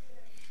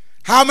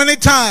 how many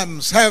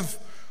times have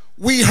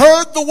we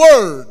heard the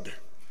word,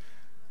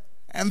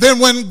 and then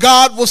when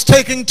God was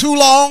taking too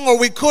long or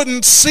we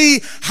couldn't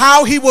see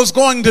how he was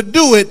going to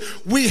do it,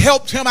 we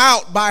helped him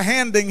out by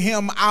handing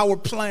him our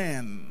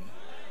plan?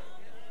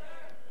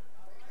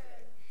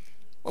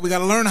 Well, we got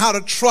to learn how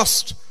to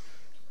trust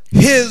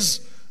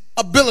his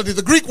ability.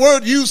 The Greek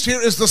word used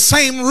here is the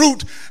same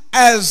root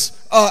as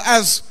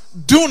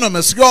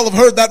dunamis. You all have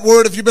heard that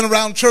word if you've been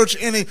around church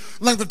any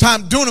length of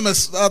time.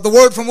 Dunamis, the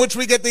word from which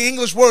we get the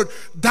English word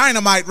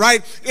dynamite,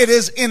 right? It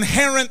is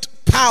inherent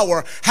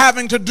power,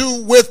 having to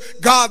do with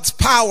God's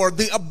power,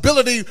 the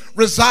ability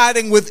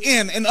residing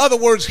within. In other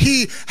words,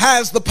 he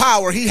has the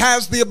power. He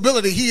has the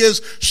ability. He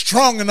is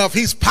strong enough.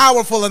 He's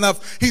powerful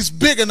enough. He's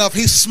big enough.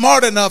 He's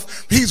smart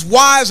enough. He's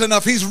wise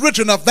enough. He's rich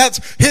enough.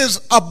 That's his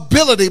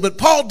ability. But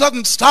Paul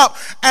doesn't stop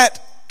at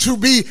to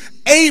be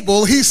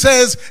able. He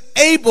says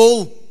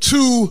able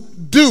to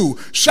do.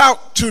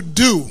 Shout to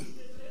do.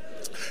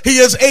 He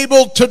is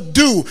able to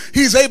do.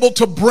 He's able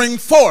to bring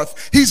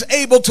forth. He's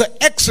able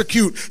to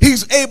execute.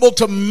 He's able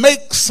to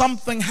make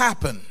something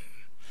happen.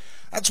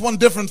 That's one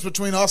difference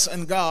between us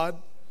and God.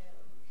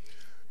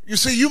 You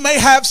see, you may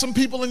have some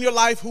people in your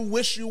life who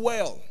wish you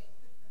well,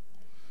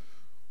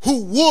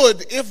 who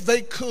would if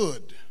they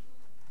could.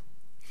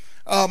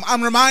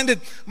 I'm reminded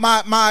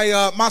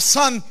my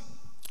son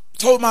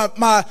told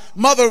my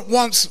mother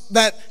once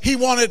that he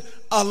wanted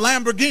a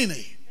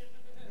Lamborghini.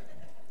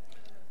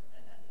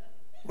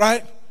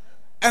 Right?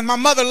 And my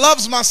mother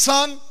loves my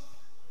son.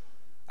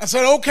 I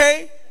said,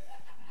 okay.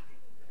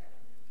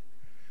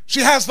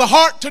 She has the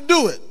heart to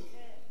do it.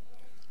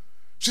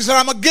 She said,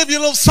 I'm going to give you a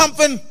little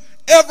something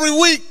every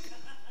week.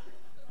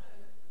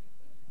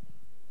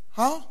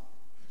 Huh?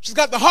 She's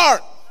got the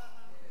heart,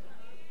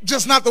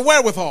 just not the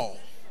wherewithal.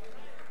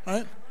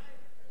 Right?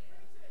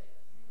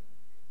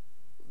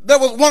 There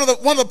was one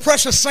of the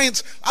precious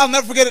saints. I'll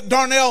never forget it.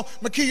 Darnell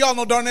McKee, y'all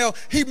know Darnell.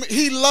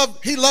 He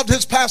loved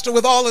his pastor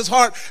with all his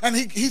heart, and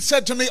he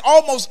said to me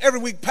almost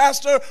every week,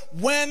 Pastor,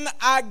 when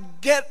I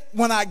get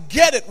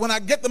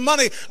the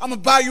money, I'm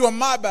gonna buy you a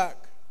Maybach.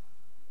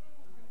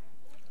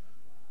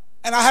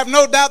 And I have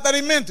no doubt that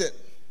he meant it.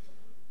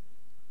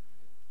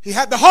 He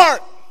had the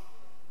heart,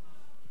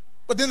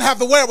 but didn't have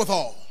the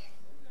wherewithal.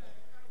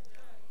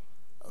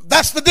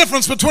 That's the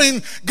difference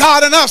between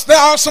God and us. There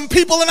are some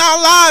people in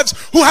our lives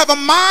who have a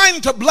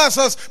mind to bless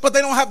us, but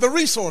they don't have the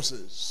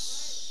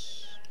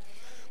resources.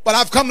 But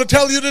I've come to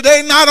tell you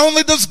today, not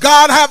only does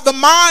God have the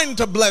mind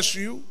to bless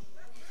you,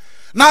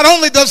 not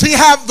only does he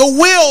have the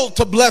will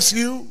to bless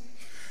you,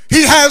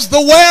 he has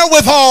the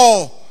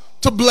wherewithal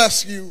to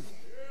bless you.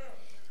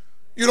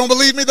 You don't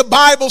believe me? The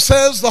Bible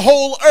says the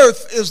whole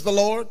earth is the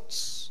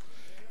Lord's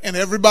and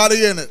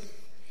everybody in it.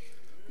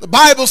 The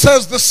Bible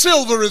says the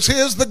silver is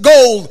his, the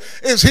gold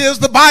is his.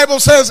 The Bible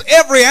says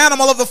every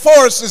animal of the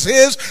forest is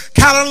his,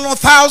 cattle on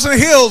 1,000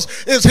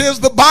 hills is his.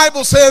 The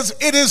Bible says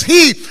it is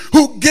he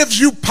who gives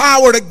you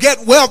power to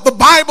get wealth. The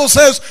Bible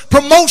says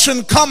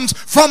promotion comes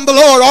from the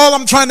Lord. All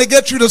I'm trying to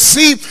get you to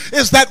see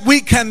is that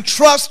we can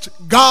trust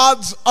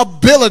God's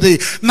ability.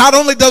 Not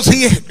only does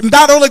he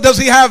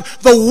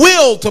have the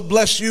will to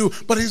bless you,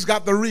 but he's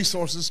got the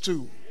resources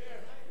too.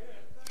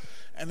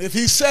 And if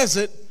he says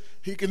it,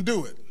 he can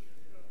do it.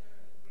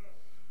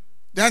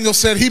 Daniel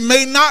said, he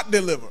may not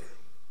deliver,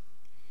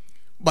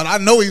 but I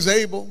know he's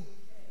able.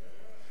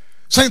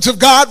 Saints of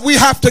God, we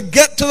have to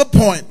get to the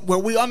point where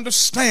we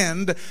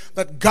understand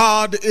that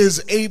God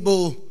is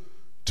able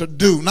to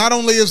do. Not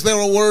only is there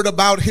a word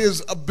about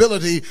his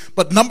ability,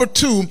 but number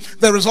two,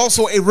 there is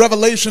also a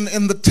revelation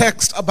in the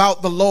text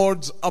about the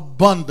Lord's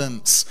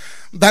abundance.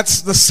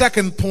 That's the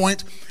second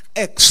point.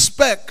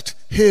 Expect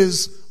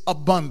his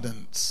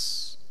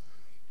abundance.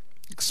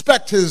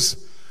 Expect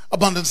his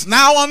abundance.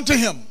 Now unto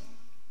him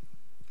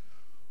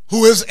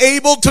who is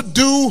able to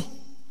do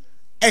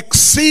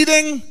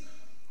exceeding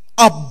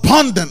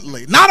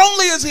abundantly. Not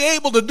only is he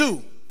able to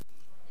do,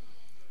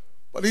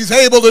 but he's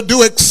able to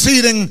do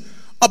exceeding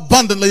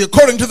abundantly.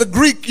 According to the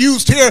Greek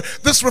used here,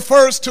 this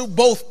refers to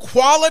both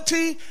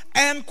quality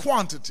and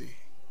quantity.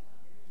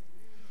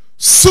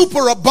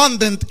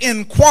 Superabundant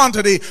in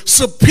quantity,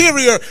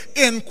 superior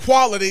in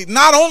quality.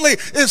 Not only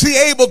is he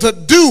able to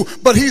do,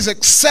 but he's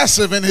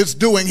excessive in his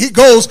doing. He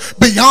goes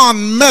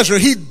beyond measure.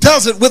 He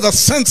does it with a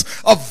sense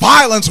of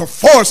violence or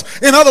force.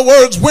 In other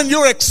words, when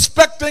you're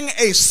expecting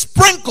a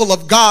sprinkle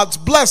of God's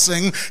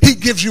blessing, he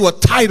gives you a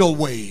tidal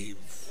wave.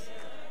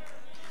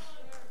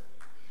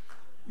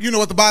 You know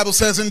what the Bible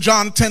says in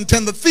John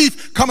 10:10, the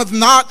thief cometh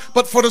not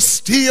but for to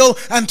steal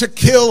and to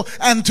kill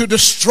and to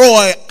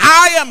destroy.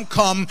 I am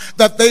come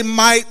that they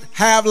might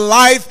have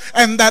life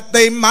and that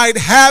they might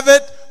have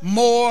it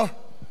more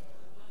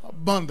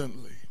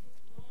abundantly.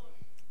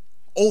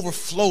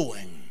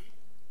 Overflowing.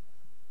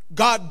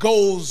 God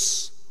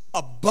goes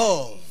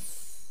above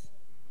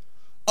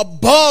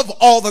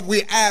all that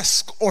we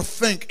ask or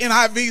think.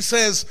 NIV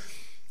says,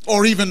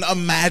 or even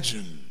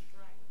imagine.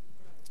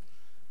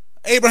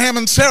 Abraham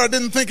and Sarah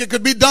didn't think it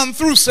could be done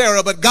through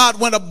Sarah, but God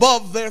went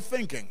above their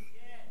thinking.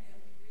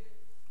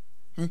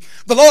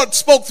 The Lord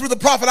spoke through the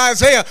prophet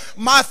Isaiah,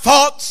 my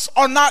thoughts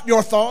are not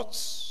your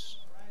thoughts.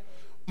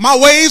 My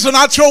ways are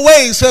not your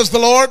ways, says the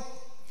Lord.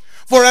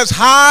 For as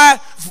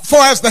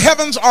the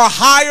heavens are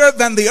higher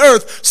than the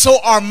earth, so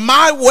are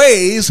my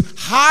ways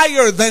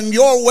higher than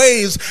your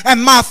ways,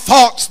 and my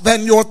thoughts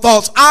than your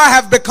thoughts. I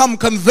have become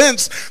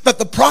convinced that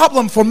the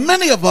problem for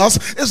many of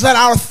us is that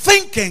our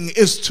thinking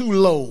is too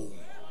low.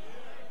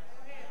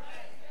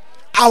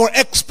 Our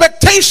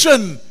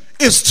expectation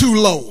is too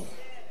low.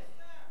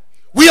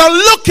 We are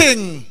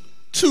looking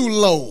too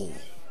low.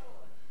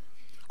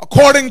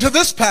 According to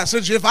this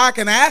passage, if I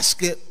can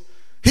ask it,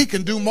 he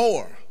can do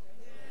more.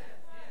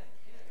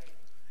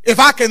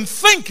 If I can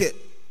think it,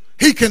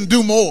 he can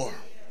do more.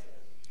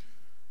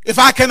 If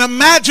I can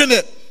imagine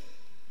it,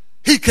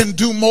 he can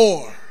do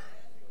more.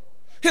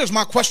 Here's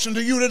my question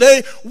to you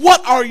today.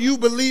 What are you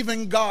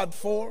believing God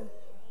for?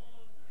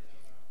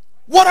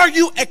 What are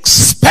you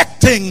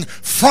expecting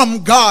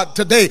from God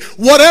today?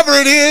 Whatever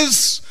it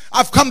is,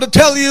 I've come to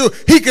tell you,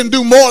 he can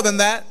do more than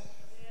that.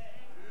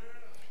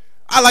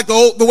 I like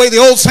the way the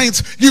old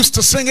saints used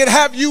to sing it.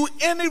 Have you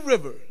any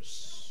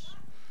rivers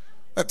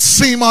that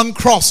seem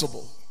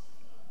uncrossable?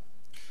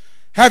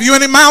 Have you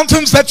any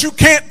mountains that you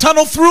can't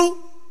tunnel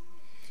through?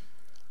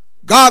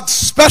 God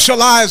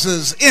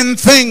specializes in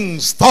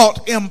things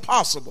thought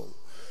impossible,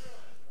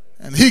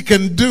 and he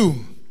can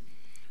do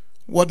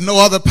what no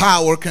other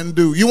power can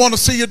do. You want to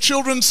see your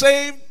children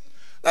saved?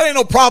 That ain't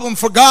no problem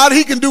for God.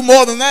 He can do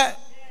more than that.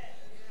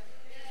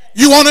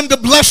 You want him to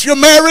bless your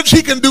marriage?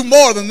 He can do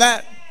more than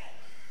that.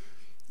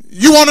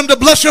 You want him to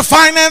bless your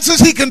finances?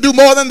 He can do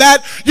more than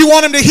that. You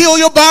want him to heal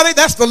your body?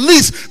 That's the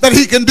least that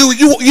he can do.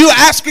 You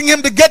asking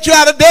him to get you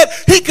out of debt?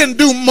 He can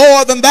do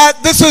more than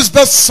that. This is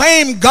the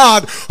same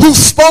God who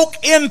spoke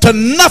into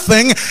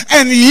nothing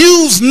and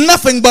used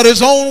nothing but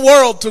his own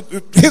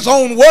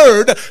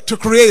word to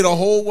create a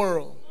whole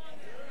world.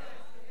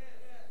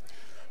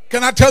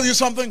 Can I tell you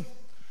something?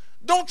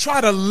 Don't try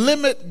to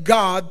limit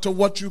God to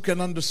what you can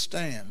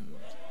understand.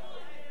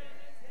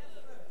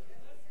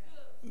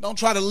 Don't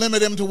try to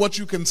limit him to what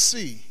you can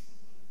see.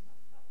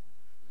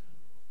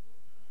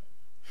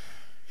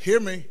 Hear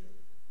me.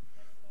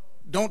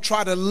 Don't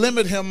try to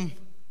limit him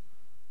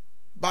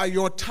by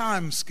your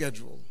time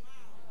schedule.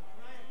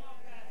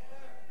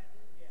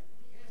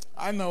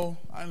 I know,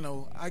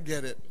 I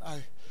get it.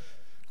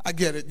 I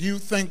get it. You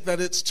think that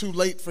it's too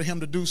late for him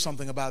to do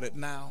something about it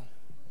now.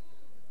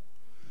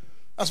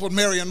 That's what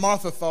Mary and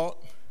Martha thought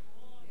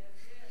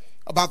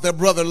about their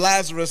brother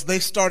Lazarus. They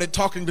started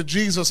talking to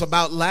Jesus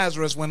about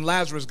Lazarus when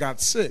Lazarus got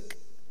sick,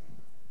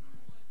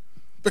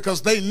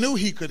 because they knew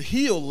he could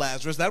heal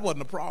Lazarus. That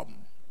wasn't a problem.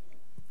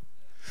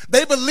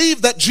 They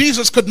believed that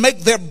Jesus could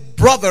make their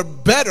brother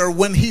better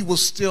when he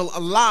was still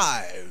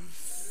alive.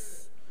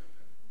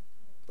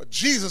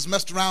 Jesus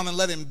messed around and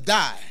let him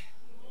die.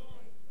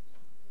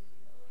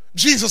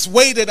 Jesus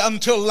waited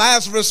until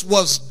Lazarus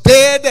was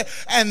dead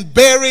and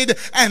buried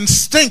and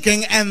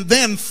stinking, and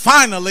then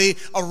finally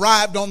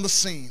arrived on the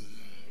scene.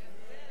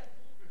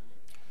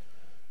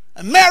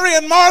 And Mary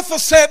and Martha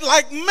said,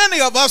 like many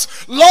of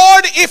us,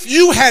 Lord, if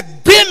you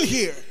had been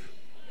here,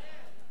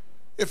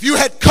 if you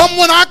had come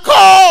when I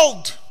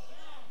called,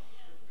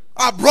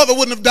 our brother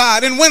wouldn't have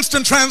died. In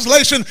Winston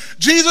translation,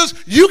 Jesus,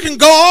 you can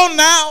go on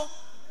now.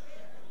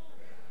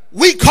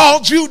 We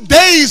called you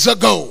days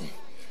ago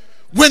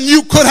when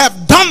you could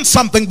have done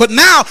something, but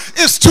now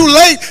it's too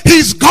late.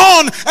 He's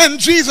gone. And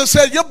Jesus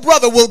said, your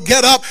brother will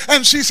get up.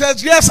 And she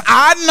says, yes,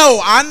 I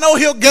know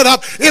he'll get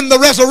up in the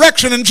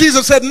resurrection. And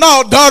Jesus said,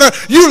 no, daughter,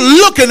 you're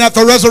looking at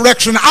the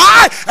resurrection.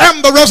 I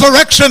am the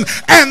resurrection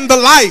and the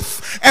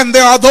life. And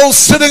there are those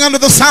sitting under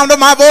the sound of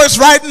my voice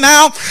right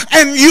now,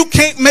 and you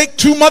can't make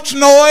too much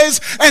noise,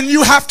 and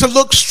you have to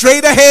look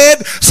straight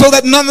ahead so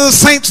that none of the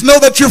saints know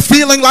that you're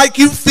feeling like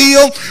you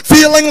feel,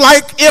 feeling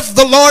like if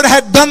the Lord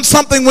had done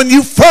something when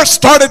you first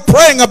started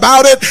praying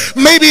about it,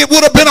 maybe it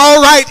would have been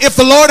all right. If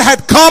the Lord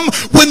had come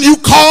when you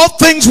called,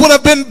 things would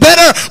have been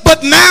better,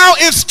 but now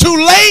it's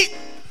too late.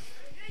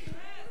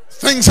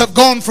 Things have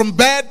gone from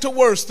bad to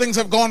worse. Things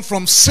have gone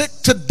from sick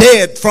to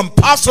dead, from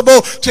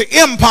possible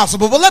to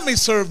impossible. But let me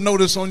serve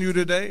notice on you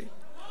today.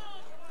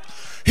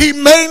 He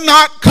may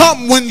not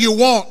come when you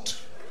want.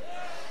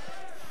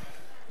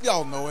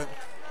 Y'all know it.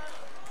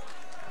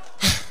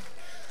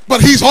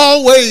 But he's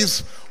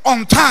always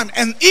on time.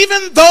 And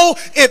even though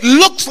it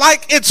looks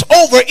like it's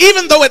over,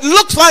 even though it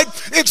looks like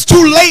it's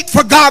too late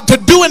for God to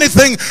do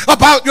anything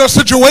about your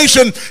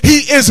situation,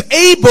 he is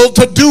able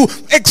to do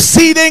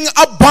exceeding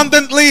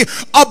abundantly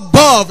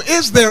above.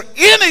 Is there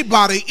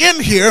anybody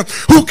in here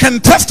who can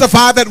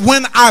testify that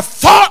when I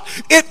thought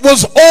it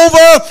was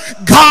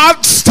over,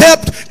 God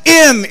stepped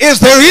in? Is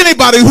there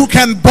anybody who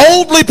can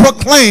boldly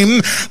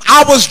proclaim,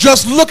 I was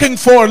just looking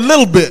for a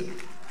little bit,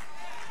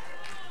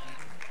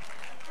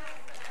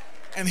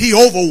 and he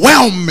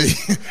overwhelmed me?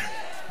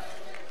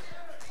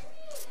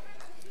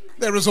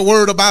 There is a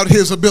word about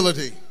his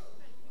ability.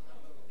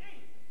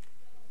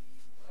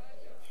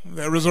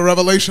 There is a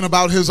revelation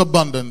about his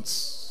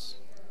abundance.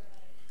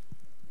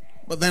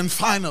 But then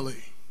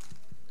finally,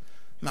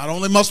 not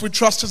only must we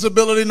trust his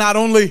ability, not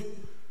only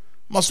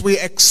must we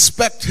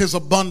expect his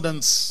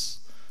abundance,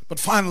 but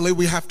finally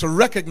we have to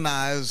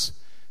recognize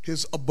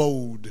his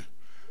abode.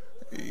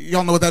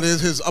 Y'all know what that is?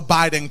 His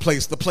abiding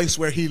place, the place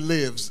where he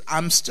lives.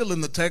 I'm still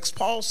in the text.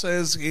 Paul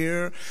says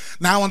here,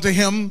 now unto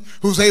him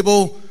who's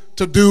able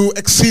to do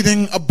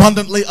exceeding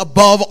abundantly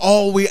above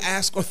all we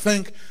ask or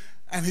think.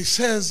 And he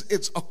says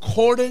it's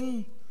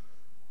according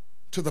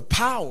to the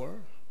power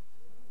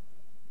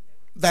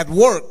that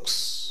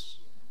works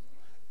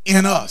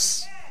in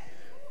us.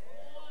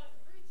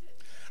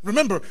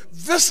 Remember,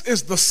 this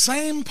is the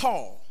same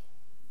Paul.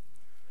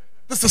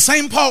 This is the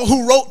same Paul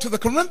who wrote to the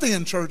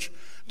Corinthian church,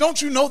 don't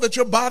you know that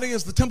your body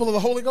is the temple of the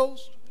Holy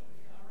Ghost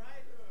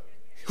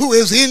who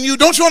is in you?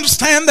 Don't you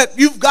understand that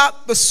you've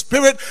got the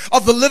Spirit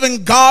of the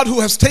living God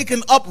who has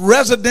taken up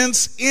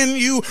residence in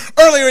you?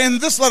 Earlier in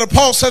this letter,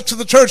 Paul said to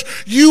the church,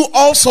 you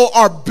also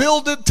are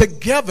builded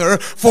together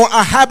for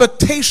a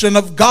habitation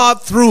of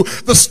God through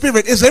the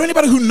Spirit. Is there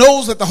anybody who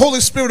knows that the Holy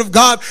Spirit of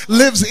God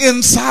lives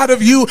inside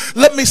of you?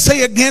 Let me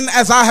say again,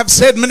 as I have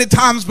said many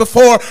times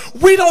before,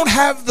 we don't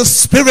have the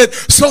Spirit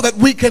so that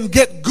we can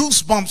get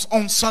goosebumps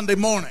on Sunday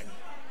morning.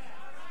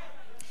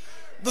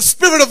 The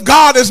Spirit of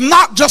God is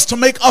not just to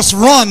make us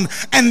run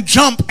and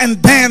jump and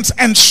dance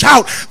and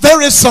shout.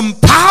 There is some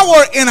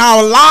power in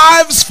our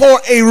lives for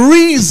a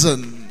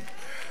reason.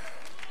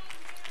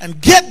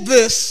 And get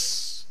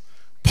this,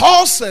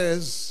 Paul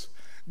says,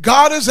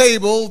 God is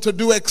able to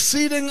do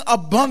exceeding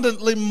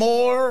abundantly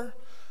more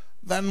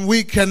than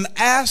we can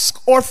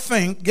ask or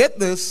think. Get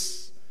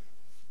this,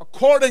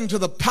 according to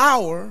the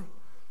power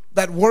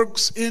that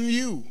works in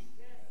you.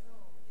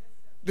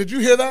 Did you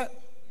hear that?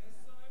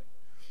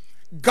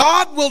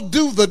 God will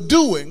do the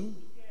doing,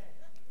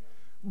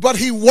 but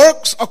he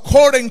works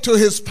according to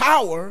his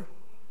power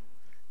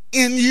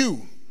in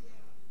you.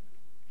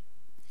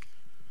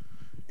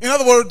 In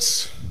other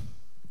words,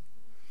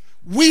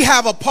 we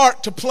have a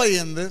part to play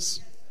in this.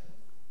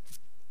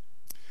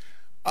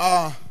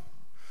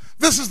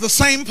 This is the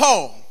same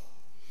Paul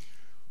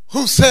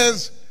who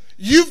says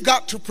you've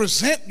got to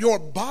present your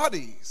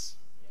bodies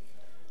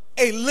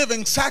a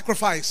living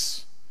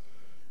sacrifice,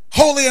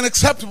 holy and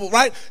acceptable,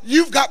 right?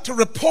 You've got to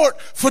report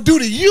for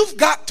duty. You've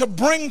got to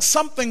bring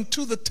something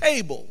to the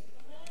table.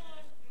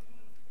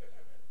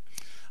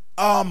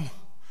 The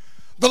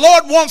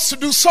Lord wants to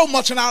do so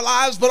much in our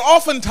lives, but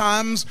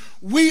oftentimes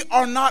we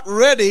are not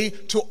ready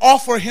to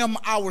offer him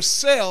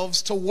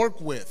ourselves to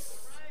work with.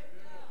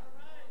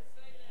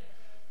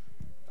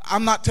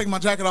 I'm not taking my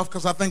jacket off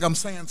because I think I'm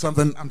saying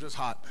something. I'm just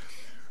hot.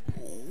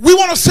 We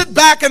want to sit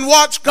back and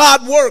watch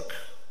God work.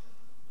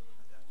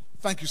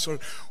 Thank you, sir.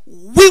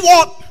 We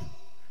want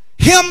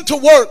him to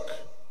work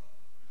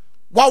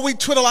while we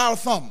twiddle our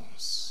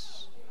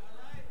thumbs.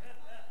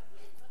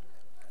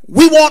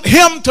 we want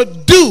him to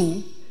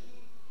do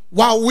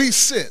while we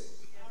sit.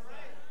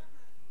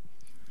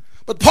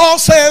 But Paul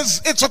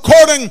says it's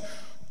according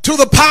to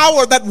the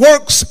power that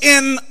works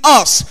in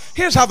us.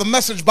 Here's how the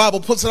Message Bible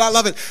puts it. I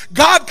love it.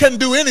 God can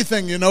do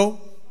anything, you know.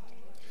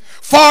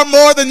 Far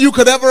more than you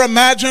could ever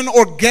imagine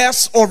or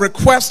guess or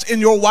request in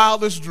your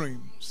wildest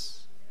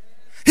dreams.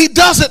 He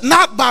does it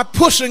not by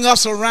pushing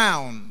us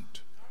around,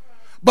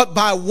 but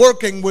by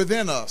working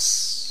within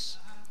us.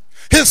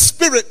 His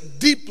Spirit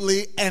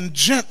deeply and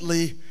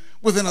gently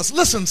within us.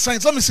 Listen,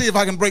 saints, let me see if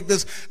I can break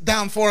this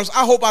down for us.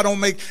 I hope I don't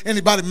make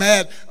anybody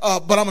mad,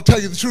 but I'm going to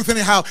tell you the truth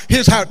anyhow.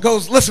 Here's how it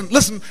goes.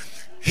 Listen.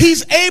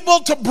 He's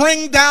able to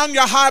bring down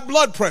your high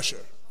blood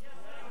pressure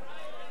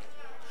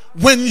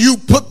when you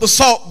put the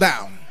salt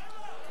down.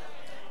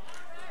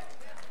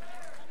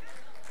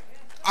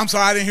 I'm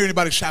sorry, I didn't hear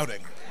anybody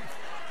shouting.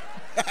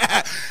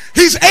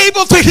 He's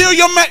able to heal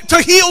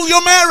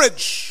your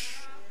marriage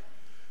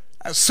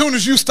as soon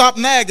as you stop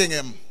nagging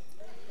him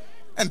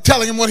and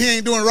telling him what he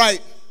ain't doing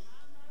right.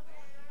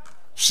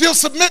 She'll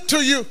submit to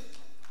you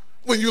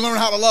when you learn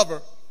how to love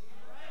her.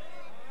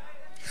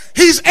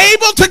 He's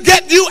able to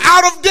get you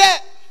out of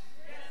debt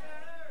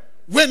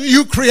when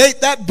you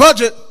create that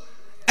budget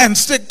and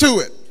stick to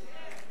it.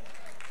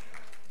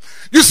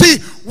 You see,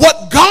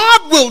 what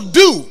God will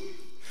do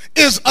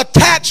is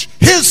attach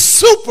his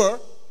super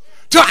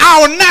to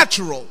our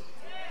natural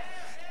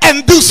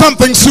and do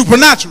something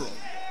supernatural.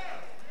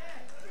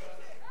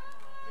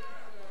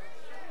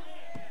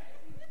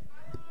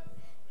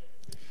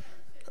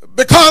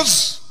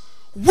 Because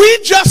we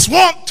just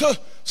want to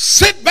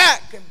sit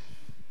back and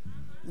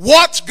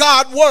watch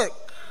God work.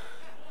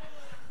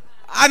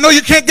 I know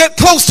you can't get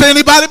close to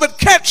anybody, but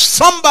catch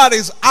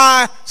somebody's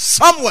eye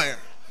somewhere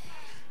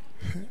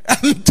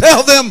and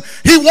tell them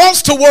he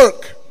wants to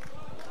work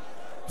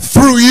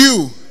through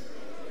you.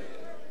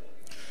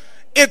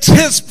 It's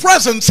his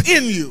presence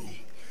in you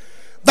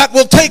that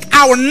will take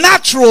our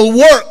natural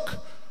work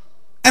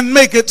and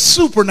make it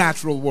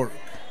supernatural work.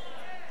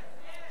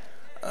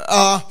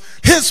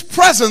 His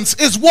presence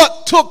is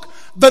what took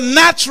the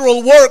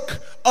natural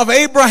work of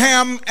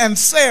Abraham and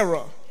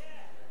Sarah.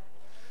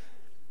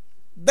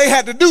 They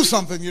had to do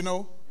something, you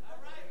know,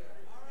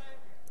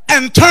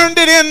 and turned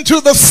it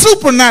into the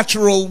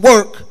supernatural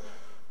work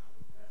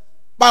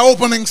by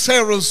opening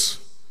Sarah's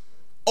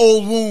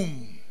old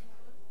womb.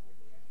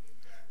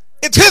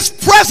 It's his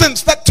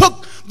presence that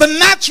took the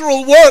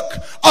natural work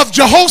of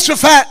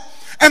Jehoshaphat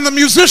and the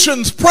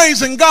musicians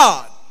praising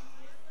God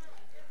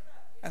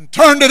and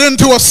turned it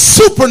into a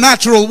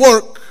supernatural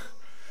work,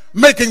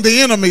 making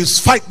the enemies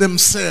fight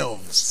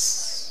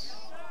themselves.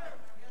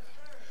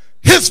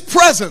 His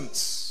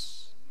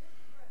presence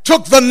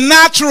took the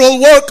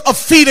natural work of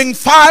feeding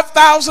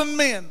 5,000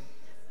 men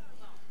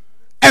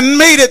and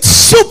made it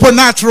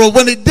supernatural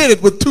when he did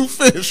it with 2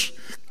 fish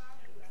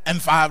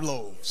and 5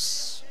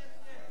 loaves.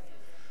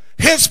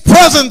 His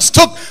presence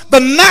took the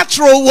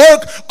natural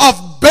work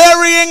of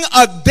burying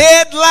a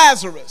dead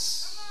Lazarus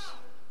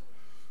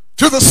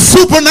to the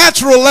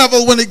supernatural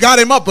level when he got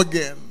him up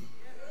again.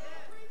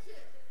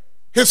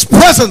 His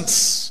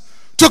presence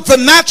took the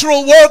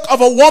natural work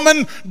of a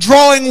woman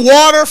drawing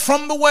water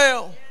from the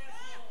well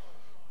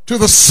to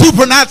the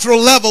supernatural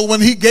level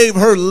when he gave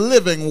her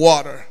living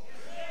water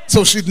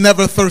so she'd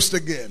never thirst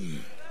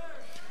again.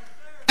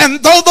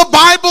 And though the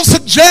Bible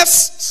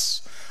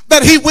suggests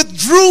that he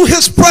withdrew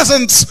his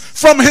presence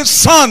from his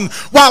son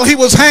while he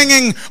was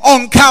hanging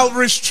on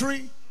Calvary's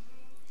tree,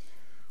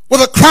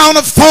 with a crown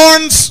of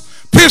thorns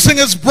piercing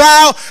his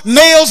brow,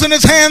 nails in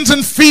his hands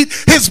and feet,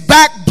 his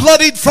back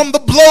bloodied from the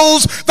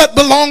blows that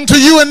belonged to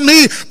you and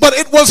me, but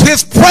it was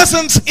his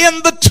presence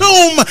in the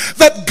tomb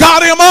that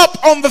got him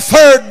up on the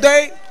 3rd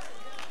day.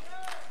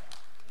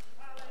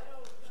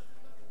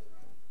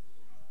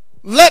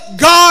 Let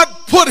God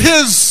put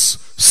his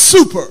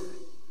super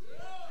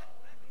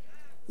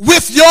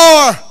with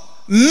your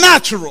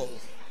natural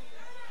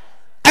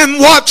and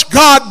watch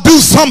God do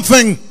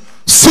something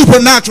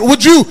supernatural.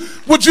 Would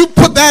you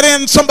put that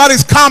in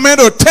somebody's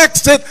comment or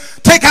text it?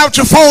 Take out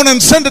your phone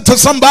and send it to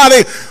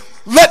somebody.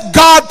 Let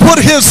God put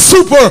his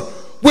super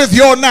with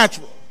your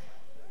natural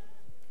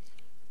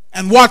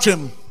and watch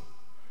him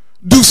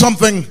do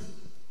something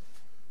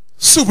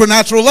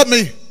supernatural. Let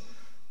me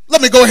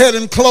go ahead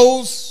and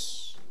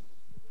close.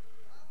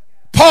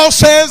 Paul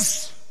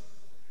says,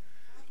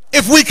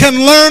 if we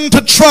can learn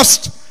to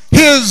trust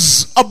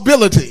his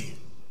ability,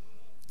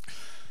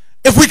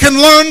 if we can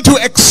learn to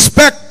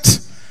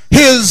expect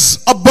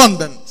his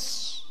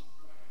abundance,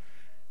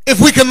 if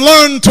we can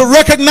learn to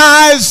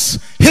recognize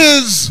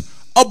his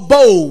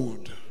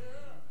abode,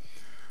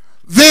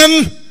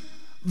 then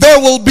there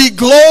will be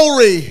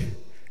glory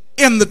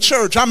in the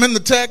church. I'm in the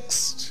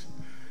text.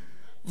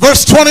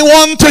 Verse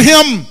 21, to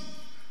him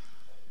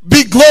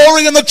be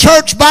glory in the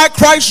church by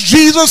Christ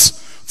Jesus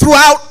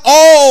throughout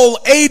all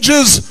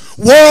ages,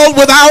 world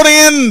without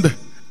end.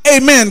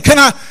 Amen. Can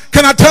I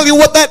tell you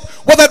what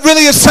that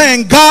really is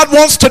saying? God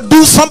wants to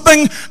do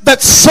something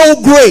that's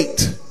so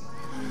great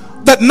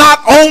that not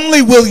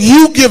only will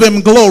you give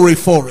him glory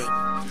for it,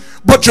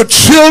 but your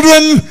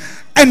children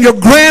and your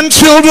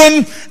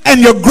grandchildren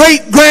and your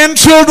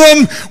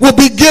great-grandchildren will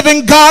be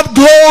giving God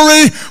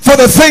glory for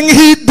the thing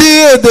he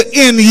did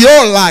in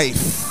your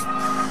life.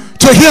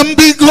 To him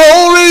be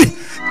glory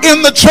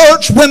in the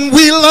church when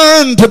we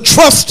learn to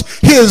trust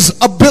his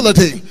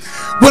ability,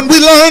 when we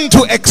learn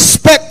to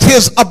expect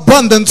his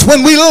abundance,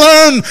 when we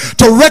learn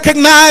to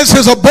recognize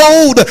his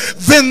abode,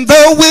 then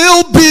there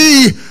will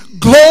be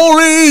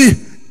glory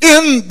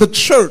in the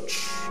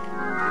church.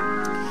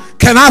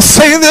 Can I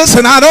say this?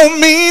 And I don't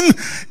mean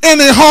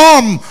any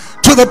harm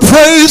to the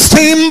praise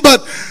team,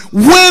 but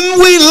when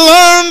we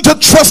learn to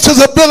trust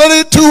his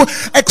ability, to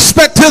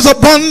expect his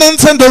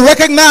abundance, and to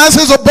recognize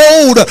his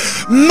abode,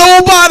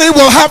 nobody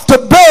will have to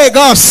beg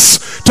us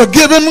to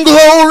give him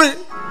glory.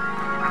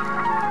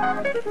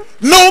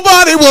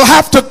 Nobody will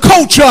have to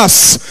coach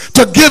us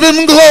to give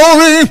him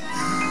glory.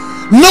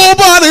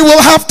 Nobody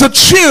will have to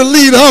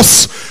cheerlead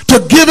us to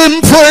give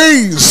him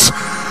praise.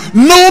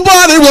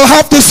 Nobody will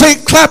have to say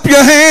clap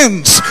your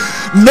hands.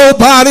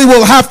 Nobody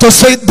will have to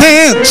say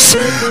dance.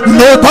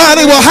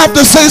 Nobody will have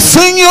to say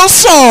sing your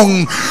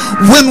song.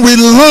 When we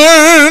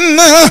learn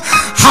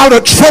how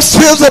to trust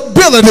his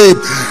ability,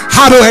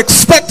 how to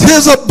expect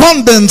his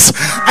abundance,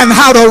 and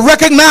how to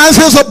recognize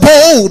his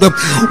abode,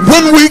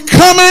 when we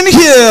come in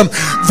here,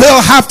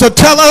 they'll have to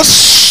tell us,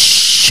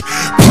 shh,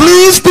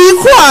 please be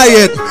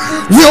quiet.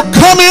 We'll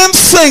come in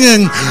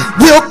singing.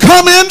 We'll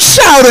come in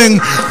shouting.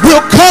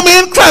 We'll come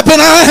in clapping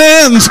our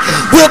hands.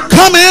 We'll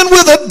come in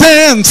with a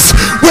dance.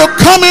 We'll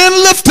come in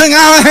lifting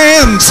our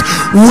hands.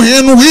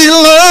 When we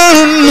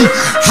learn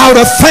how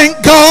to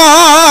thank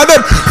God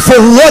for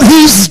what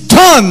he's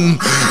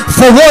done,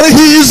 for what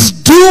he's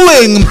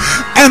doing,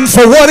 and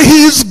for what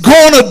he's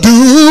gonna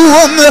do,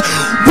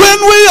 when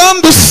we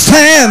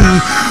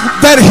understand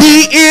that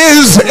he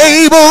is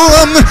able,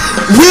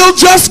 we'll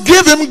just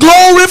give him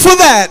glory for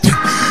that.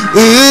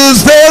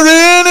 Is there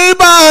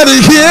anybody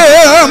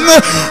here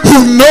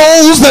who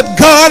knows that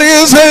God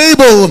is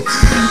able?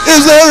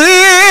 Is there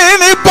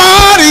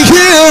anybody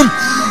here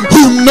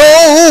who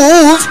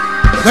knows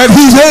that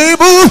he's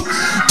able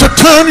to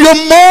turn your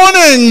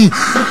mourning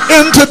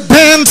into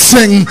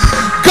dancing?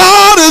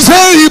 God is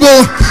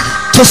able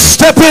to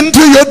step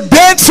into your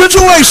dead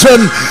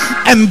situation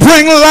and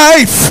bring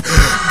life.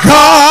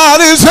 God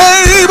is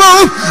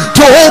able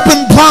to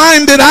open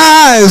blinded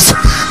eyes,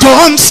 to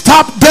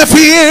unstop deaf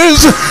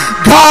ears.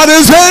 God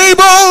is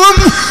able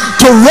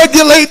to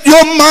regulate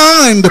your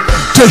mind,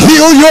 to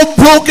heal your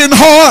broken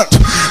heart,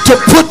 to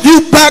put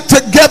you back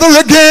together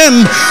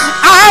again.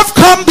 I've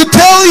come to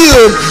tell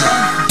you,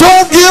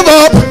 don't give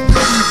up,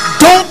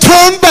 don't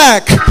turn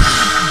back,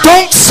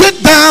 don't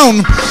sit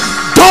down,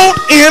 don't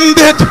end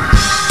it,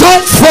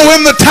 don't throw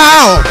in the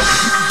towel,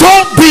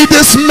 don't be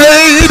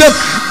dismayed,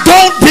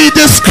 don't be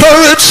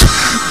discouraged,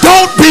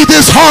 don't be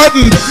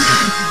disheartened,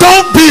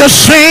 don't be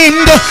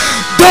ashamed,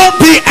 don't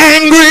be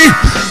angry,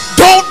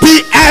 don't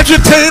be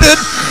agitated,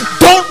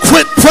 don't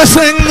quit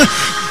pressing,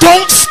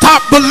 don't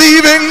stop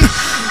believing.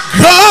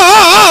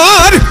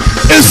 God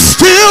is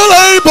still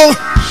able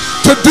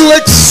to do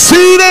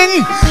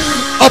exceeding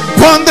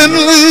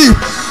abundantly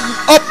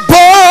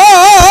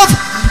above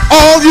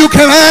all you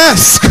can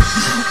ask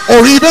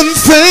or even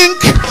think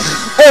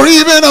or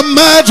even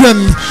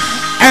imagine,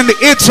 and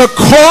it's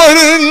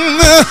according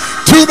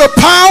to the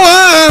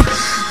power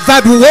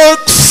that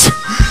works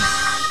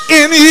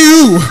in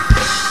you.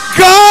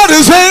 God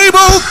is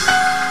able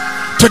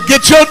to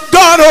get your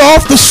daughter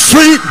off the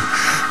street.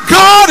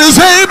 God is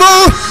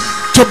able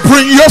to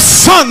bring your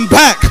son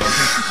back.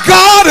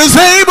 God is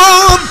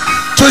able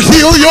to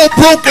heal your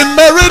broken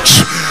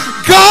marriage.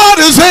 God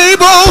is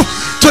able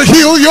to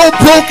heal your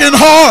broken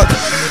heart.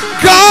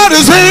 God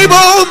is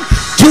able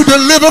to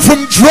deliver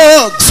from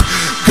drugs.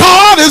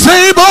 God is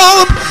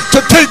able to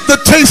take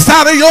the taste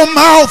out of your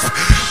mouth.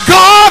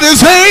 God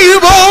is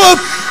able.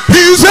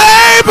 He's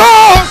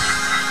able.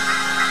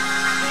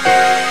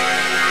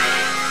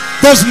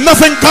 There's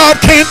nothing God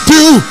can't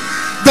do.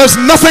 There's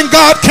nothing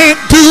God can't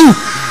do.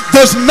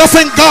 There's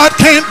nothing God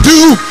can't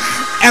do.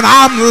 And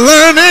I'm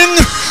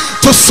learning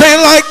to say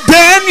like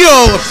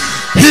Daniel,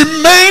 he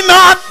may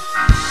not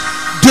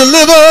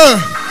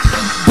deliver,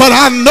 but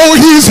I know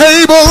he's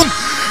able.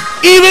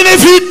 Even if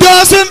he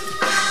doesn't,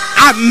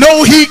 I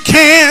know he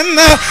can.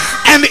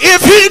 And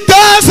if he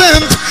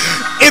doesn't,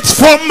 it's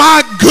for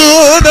my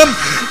good.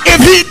 If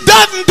he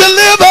doesn't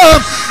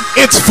deliver,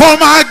 it's for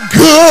my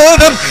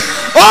good.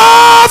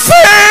 All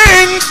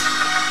things,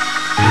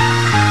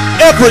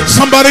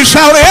 somebody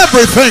shout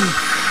everything,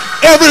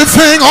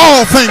 everything,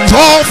 all things,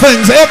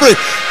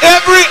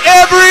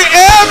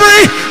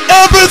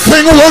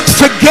 everything works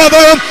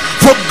together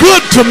for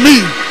good to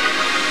me.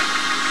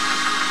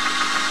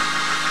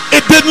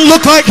 It didn't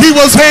look like he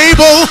was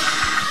able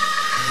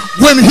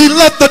when he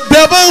let the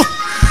devil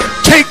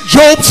take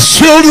Job's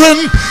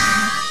children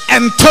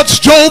and touch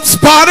Job's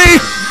body.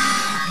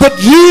 But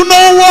you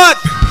know what?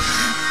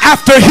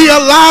 After he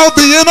allowed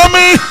the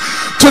enemy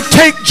to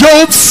take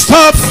Job's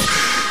stuff,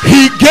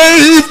 he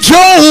gave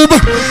Job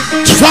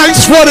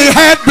twice what he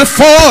had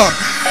before.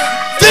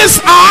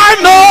 This I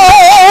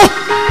know,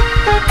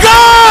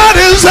 God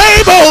is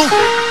able.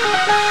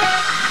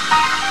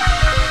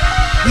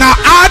 Now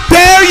I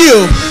dare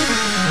you,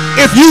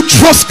 if you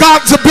trust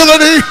God's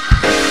ability,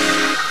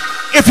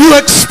 if you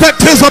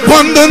expect his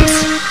abundance,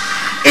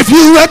 if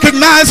you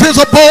recognize his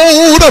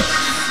abode,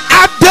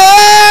 I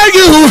dare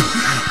you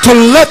to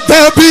let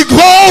there be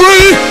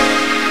glory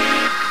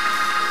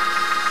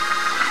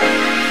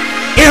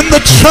in the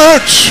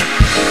church.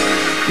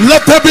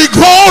 Let there be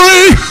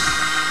glory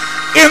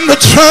in the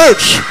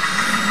church.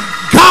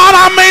 God,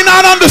 I may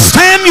not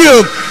understand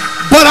you,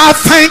 but I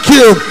thank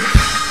you.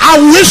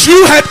 I wish you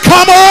had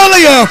come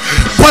earlier,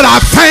 but I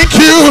thank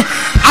you.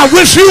 I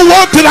wish you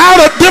worked it out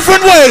a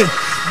different way,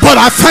 but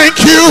I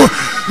thank you.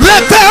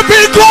 Let there be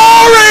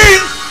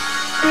glory.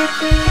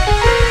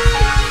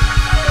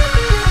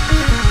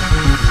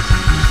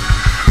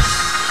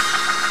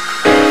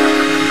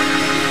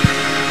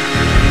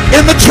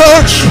 In the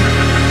church.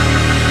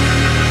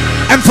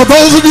 And for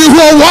those of you who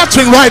are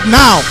watching right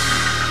now,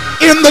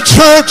 in the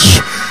church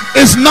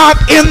is not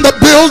in the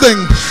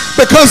building,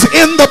 because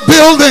in the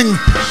building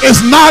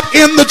is not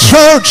in the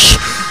church.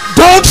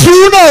 Don't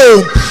you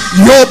know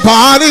your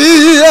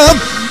body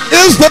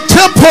is the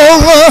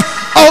temple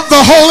of the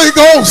Holy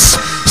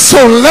Ghost?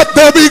 So let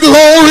there be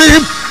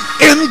glory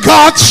in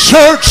God's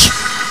church.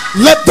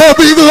 Let there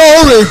be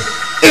glory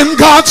in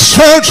God's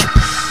church.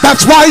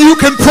 That's why you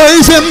can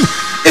praise him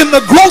in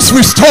the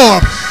grocery store,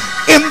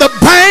 in the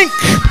bank,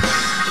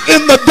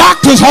 in the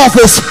doctor's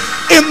office,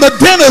 in the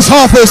dentist's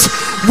office.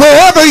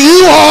 Wherever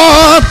you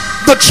are,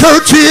 the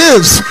church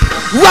is.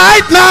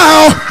 Right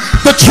now,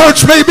 the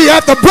church may be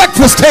at the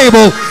breakfast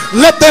table.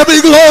 Let there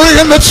be glory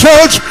in the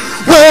church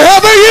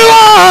wherever you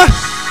are.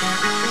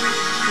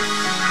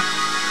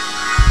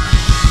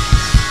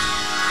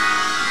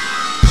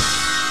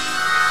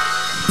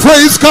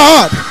 Praise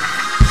God.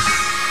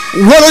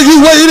 What are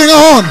you waiting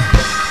on?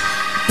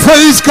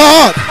 Praise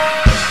God.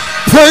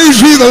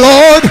 Praise ye the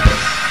Lord.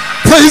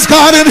 Praise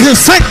God in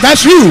his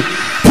that's you.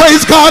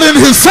 Praise God in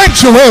his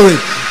sanctuary.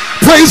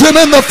 Praise him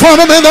in the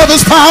firmament of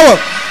his power.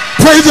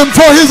 Praise him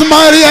for his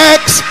mighty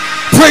acts.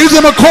 Praise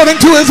him according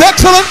to his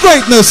excellent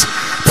greatness.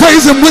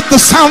 Praise him with the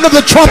sound of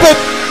the trumpet.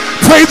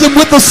 Praise him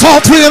with the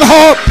psaltery and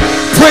harp.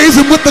 Praise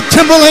him with the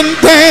timbrel and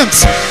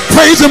dance.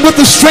 Praise him with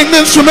the stringed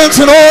instruments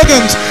and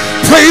organs.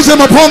 Praise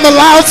him upon the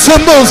loud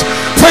cymbals.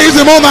 Praise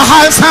him on the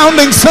high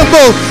sounding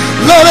cymbal.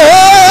 Let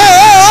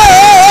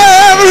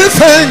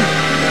everything,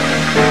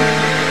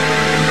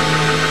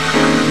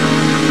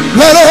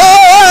 let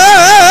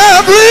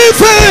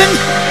everything,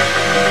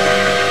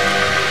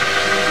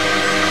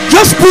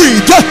 just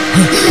breathe.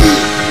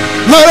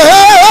 Let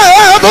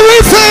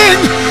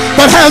everything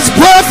that has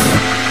breath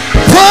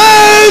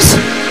praise.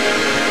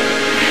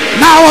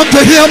 Now unto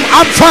him,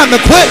 I'm trying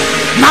to quit.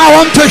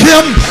 Now unto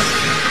him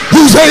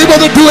who's able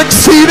to do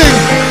exceeding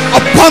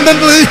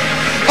abundantly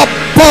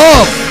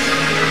above.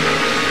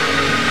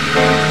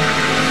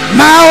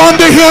 Now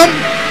unto him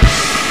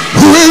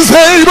who is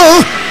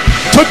able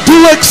to do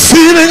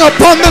exceeding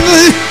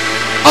abundantly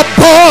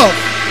above.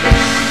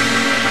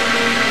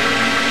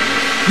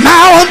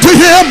 Now unto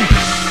him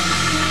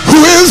who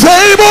is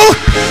able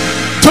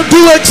to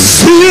do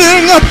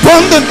exceeding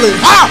abundantly.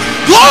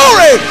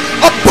 Glory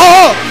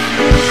above.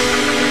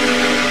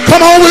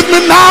 Come on with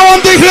me. Now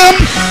unto him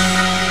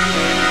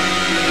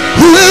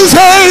who is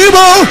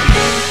able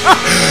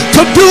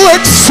to do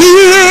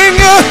exceeding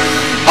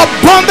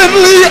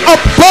abundantly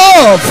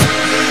above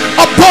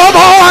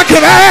all I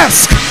can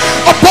ask,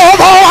 above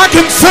all I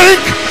can think,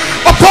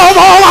 above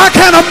all I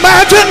can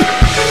imagine.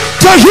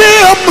 To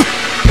him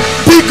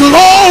be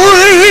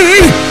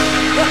glory.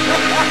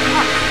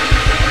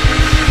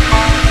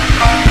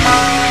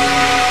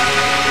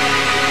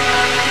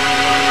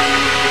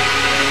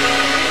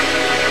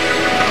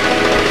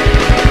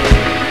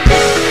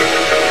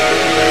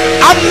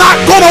 I'm not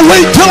going to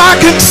wait till I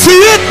can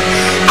see it.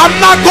 I'm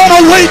not going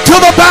to wait till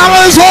the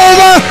battle is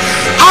over.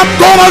 I'm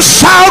going to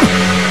shout.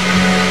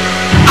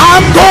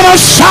 I'm going to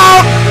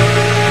shout.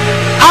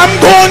 I'm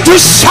going to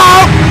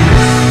shout.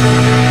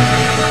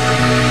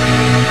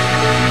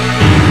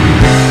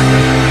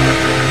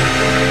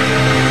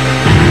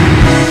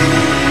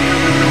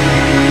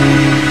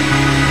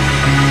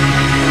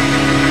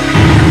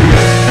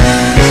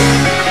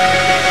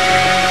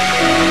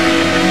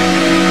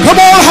 Come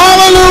on,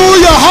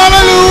 hallelujah,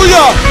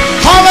 hallelujah,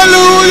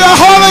 hallelujah,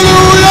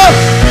 hallelujah.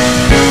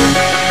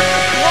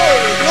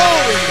 Glory,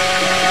 glory.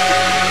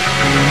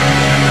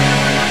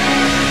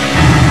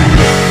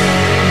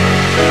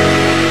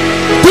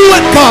 Do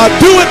it, God,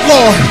 do it,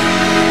 Lord.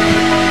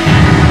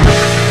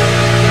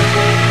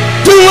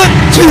 Do it,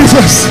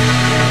 Jesus.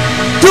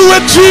 Do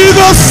it,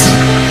 Jesus.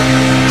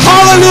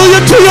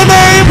 Hallelujah to your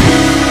name.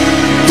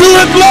 Do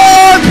it,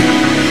 Lord.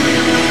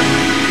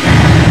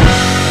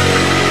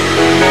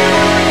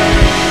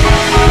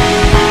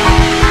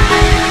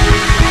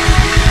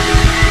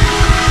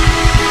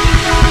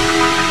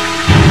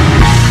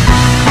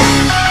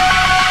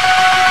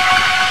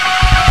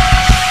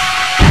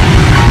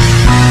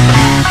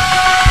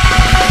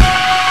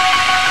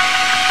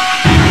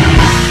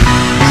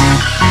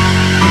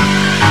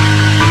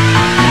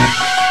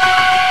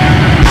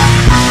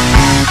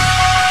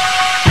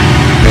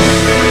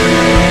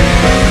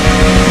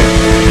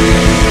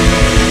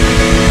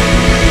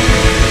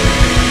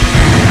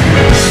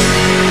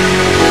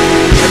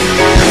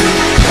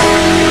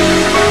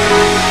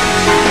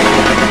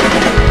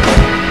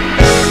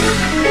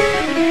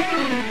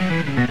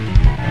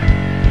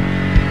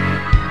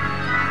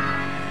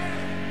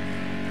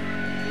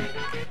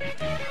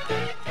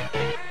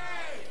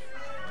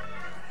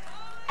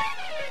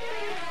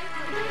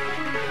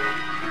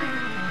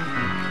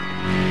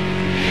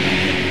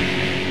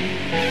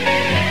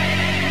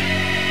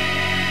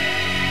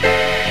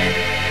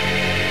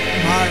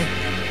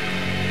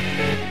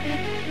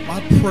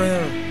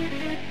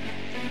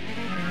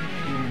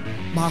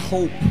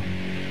 hope.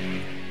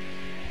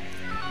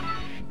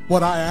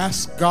 What I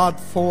ask God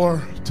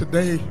for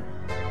today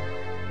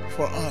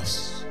for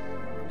us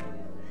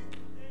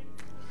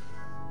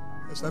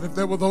is that if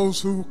there were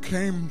those who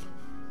came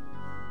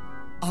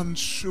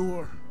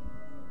unsure,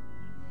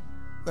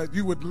 that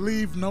you would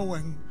leave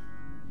knowing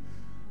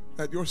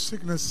that your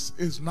sickness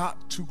is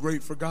not too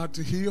great for God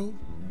to heal,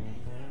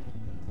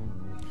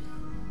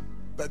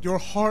 that your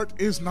heart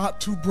is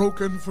not too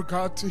broken for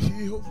God to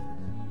heal,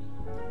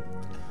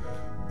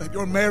 that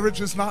your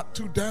marriage is not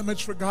too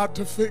damaged for God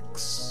to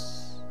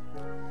fix,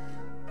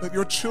 that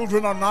your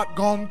children are not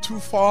gone too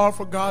far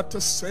for God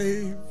to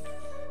save,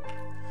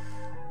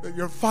 that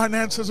your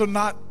finances are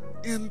not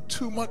in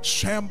too much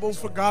shambles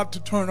for God to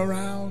turn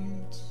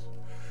around.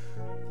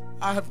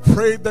 I have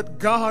prayed that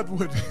God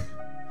would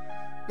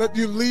let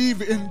you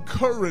leave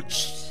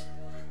encouraged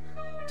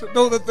to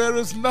know that there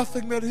is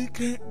nothing that He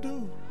can't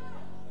do.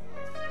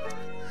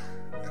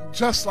 And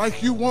just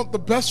like you want the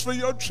best for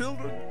your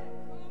children,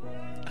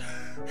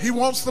 He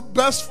wants the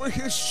best for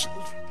His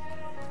children.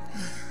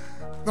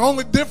 The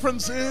only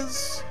difference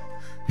is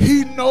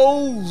He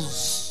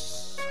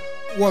knows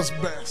what's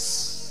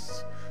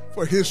best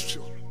for His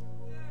children.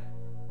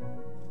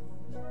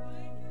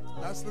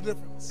 That's the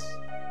difference.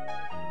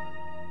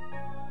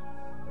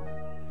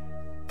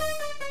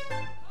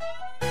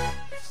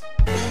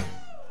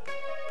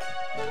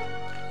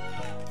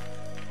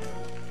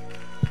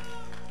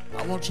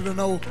 I want you to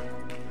know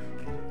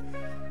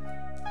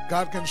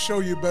God can show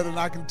you better than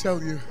I can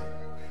tell you.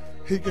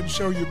 He can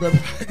show you better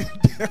than I can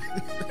tell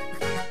you.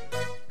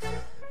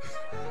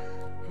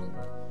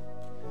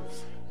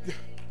 Yeah.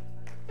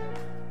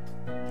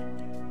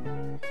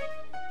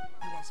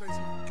 You want to say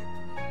something?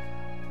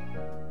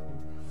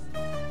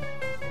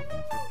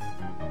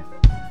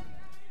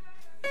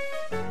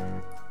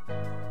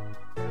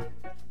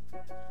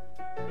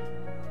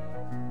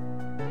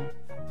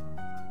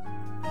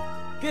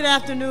 Good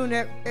afternoon,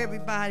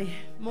 everybody.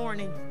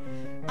 Morning.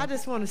 I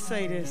just want to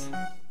say this.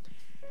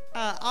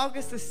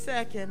 August the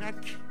 2nd, I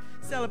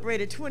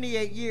celebrated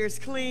 28 years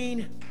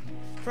clean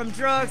from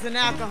drugs and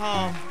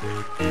alcohol.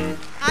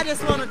 I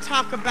just want to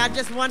talk about,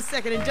 just 1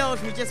 second,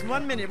 indulge me, just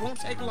 1 minute, it won't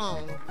take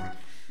long.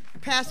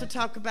 Pastor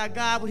talked about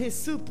God with His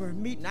super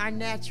meeting our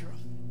natural.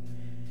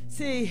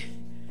 See,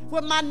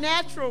 what my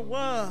natural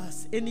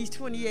was in these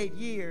 28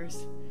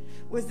 years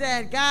was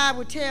that God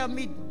would tell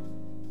me,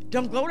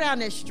 don't go down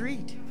that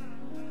street.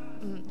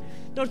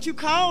 Don't you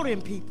call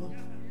them people.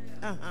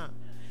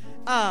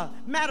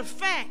 Matter of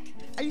fact,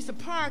 I used to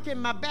park in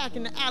my back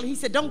in the alley. He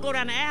said, don't go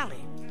down the alley.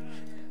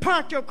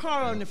 Park your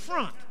car in the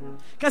front.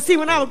 Because see,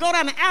 when I would go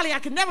down the alley, I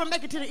could never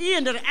make it to the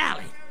end of the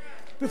alley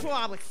before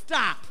I would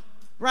stop,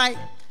 right?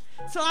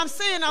 So I'm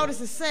saying all this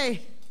to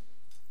say,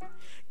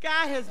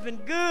 God has been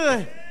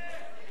good.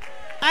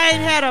 I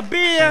ain't had a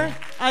beer,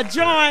 a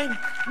joint,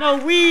 no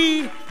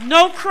weed,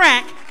 no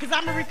crack, because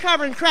I'm a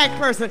recovering crack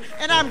person,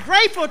 and I'm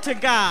grateful to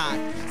God.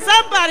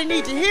 Somebody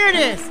needs to hear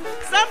this.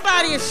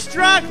 Somebody is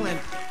struggling,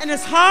 and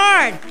it's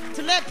hard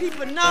to let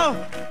people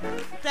know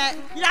that,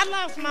 I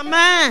lost my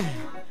mind.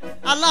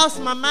 I lost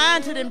my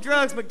mind to them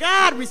drugs, but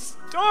God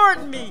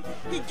restored me.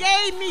 He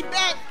gave me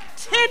back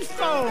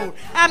tenfold.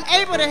 I'm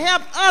able to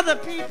help other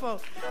people.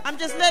 I'm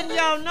just letting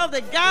y'all know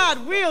that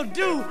God will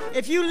do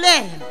if you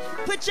let Him.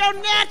 Put your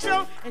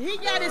natural, and He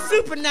got His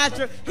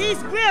supernatural.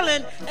 He's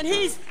willing, and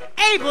He's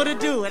able to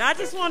do it. I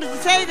just wanted to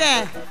say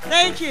that.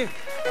 Thank you.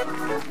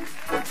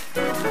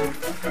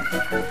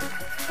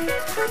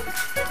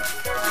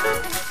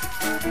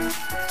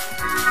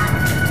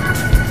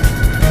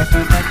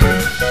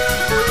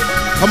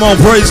 Come on,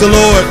 praise the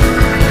Lord.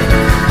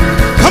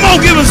 Come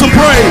on, give Him some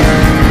praise.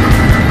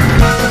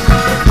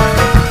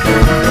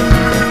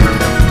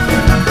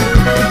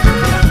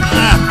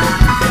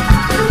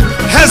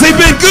 Has He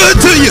been good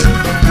to you?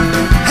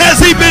 Has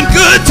He been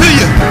good to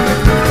you?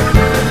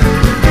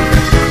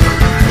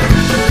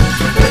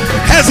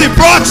 Has He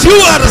brought you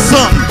out of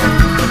something?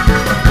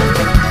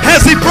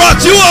 Has He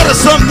brought you out of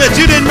something that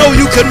you didn't know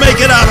you could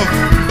make it out of?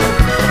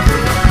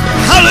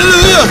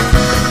 Hallelujah.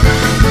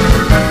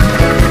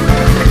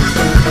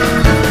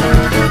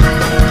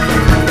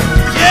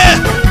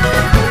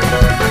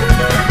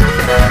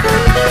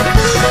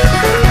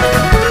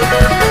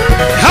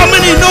 How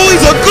many know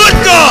He's a good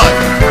God?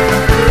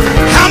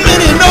 How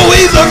many know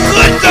He's a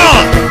good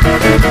God?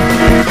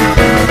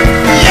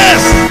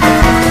 Yes.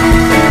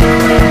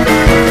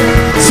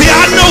 See,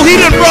 I know He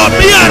done brought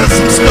me out of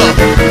some stuff.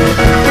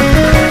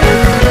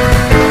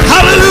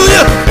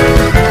 Hallelujah.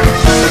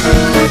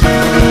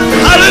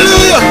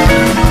 Hallelujah.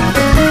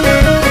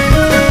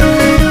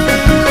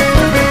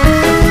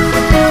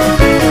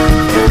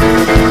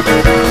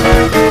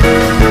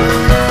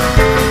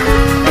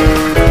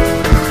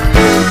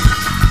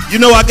 You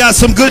know, I got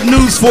some good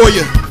news for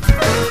you.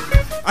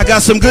 I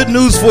got some good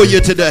news for you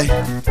today.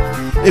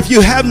 If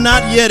you have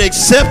not yet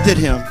accepted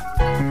Him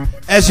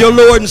as your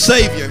Lord and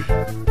Savior,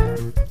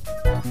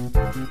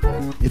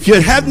 if you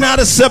have not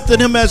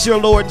accepted Him as your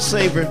Lord and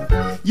Savior,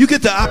 you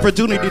get the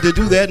opportunity to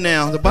do that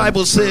now. The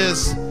Bible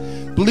says,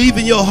 believe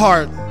in your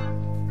heart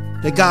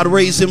that God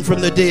raised him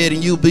from the dead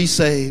and you'll be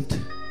saved.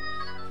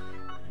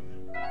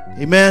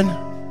 Amen.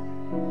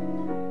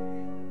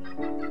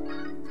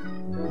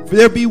 If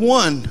there be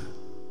one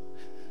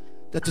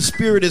that the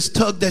Spirit has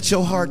tugged at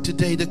your heart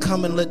today to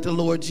come and let the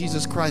Lord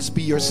Jesus Christ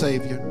be your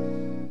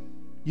Savior,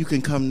 you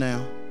can come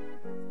now.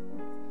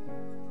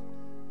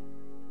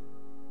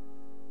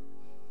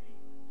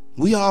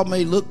 We all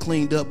may look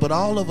cleaned up, but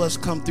all of us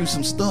come through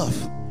some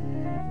stuff.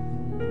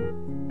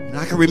 And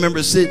I can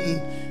remember sitting,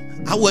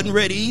 I wasn't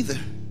ready either,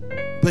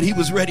 but he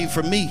was ready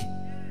for me.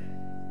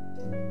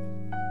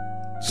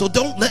 So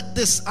don't let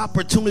this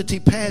opportunity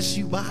pass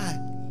you by.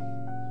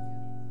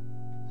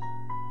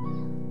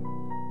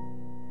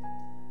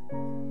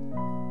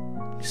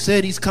 He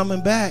said he's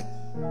coming back.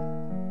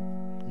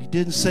 He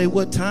didn't say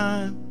what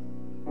time.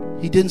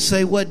 He didn't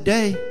say what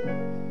day.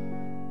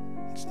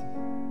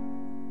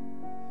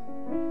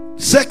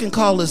 Second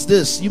call is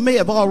this. You may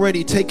have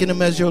already taken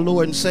him as your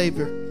Lord and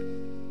Savior.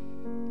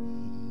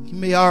 You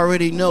may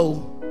already know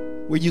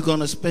where you're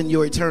going to spend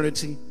your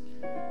eternity.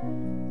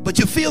 But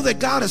you feel that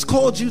God has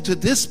called you to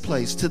this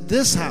place, to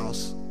this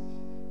house,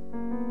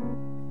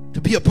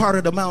 to be a part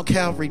of the Mount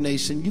Calvary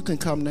Nation. You can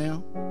come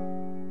now.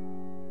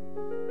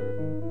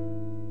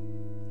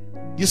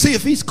 You see,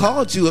 if he's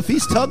called you, if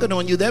he's tugging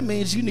on you, that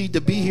means you need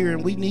to be here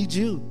and we need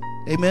you.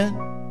 Amen.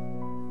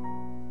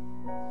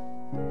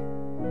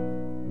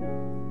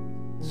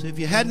 So if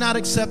you had not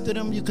accepted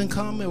him, you can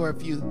come. Or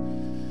if you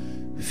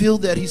feel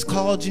that he's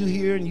called you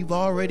here and you've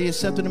already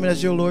accepted him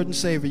as your Lord and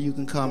Savior, you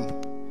can come.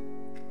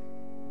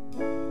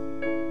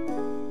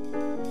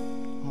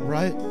 All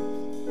right.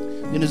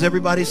 Then is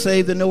everybody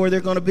saved and know where they're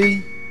going to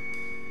be?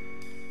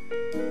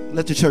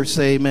 Let the church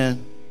say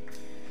amen.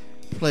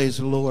 Praise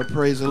the Lord.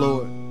 Praise the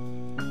Lord.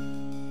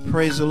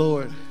 Praise the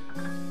Lord.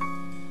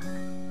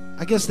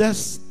 I guess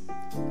that's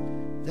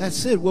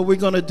it. What we're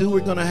going to do, we're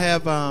going to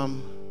have we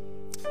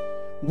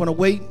want to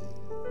wait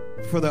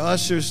for the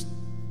ushers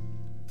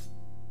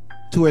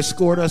to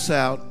escort us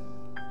out.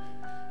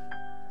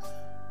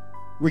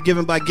 We're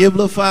given by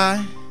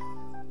Givelify.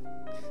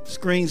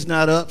 Screen's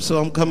not up,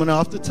 so I'm coming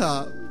off the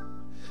top.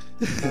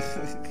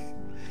 If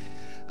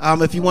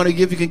you want to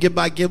give, you can give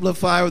by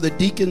Givelify, or the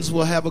deacons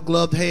will have a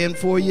gloved hand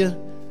for you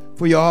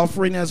for your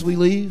offering as we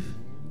leave.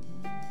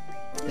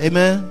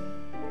 Amen.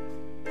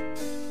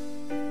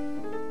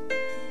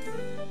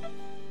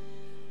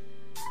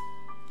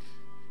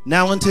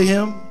 Now unto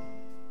him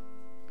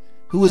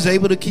who is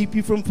able to keep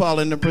you from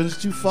falling and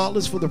present you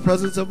faultless for the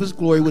presence of his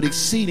glory with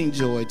exceeding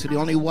joy. To the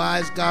only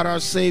wise God our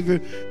Savior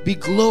be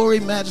glory,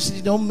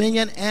 majesty,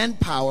 dominion, and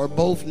power,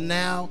 both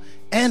now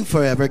and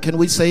forever. Can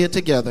we say it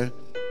together?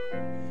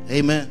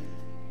 Amen.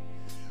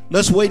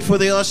 Let's wait for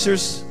the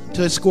ushers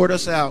to escort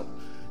us out.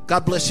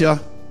 God bless y'all.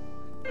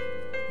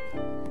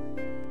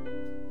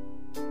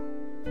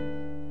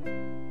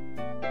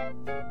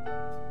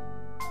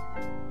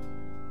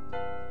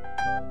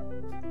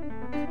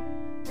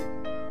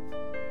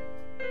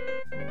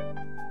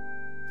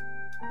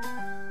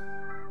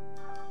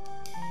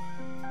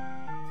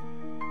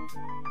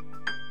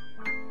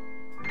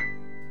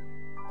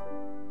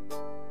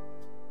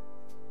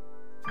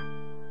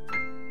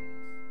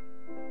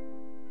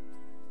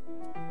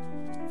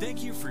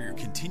 Thank you for your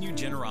continued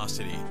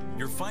generosity.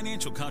 Your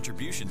financial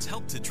contributions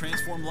help to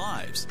transform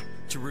lives,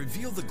 to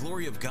reveal the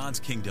glory of God's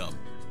kingdom.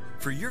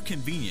 For your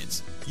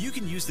convenience, you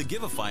can use the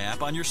Givelify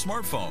app on your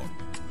smartphone,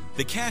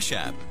 the Cash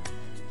App,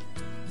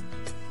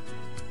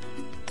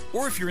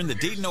 or if you're in the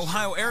Dayton,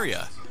 Ohio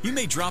area, you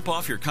may drop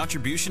off your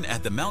contribution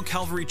at the Mount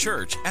Calvary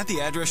Church at the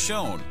address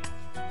shown.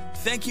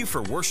 Thank you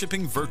for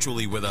worshiping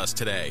virtually with us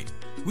today.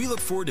 We look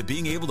forward to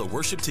being able to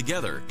worship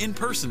together in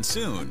person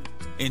soon.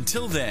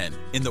 Until then,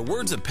 in the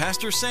words of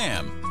Pastor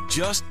Sam,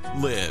 just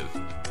live.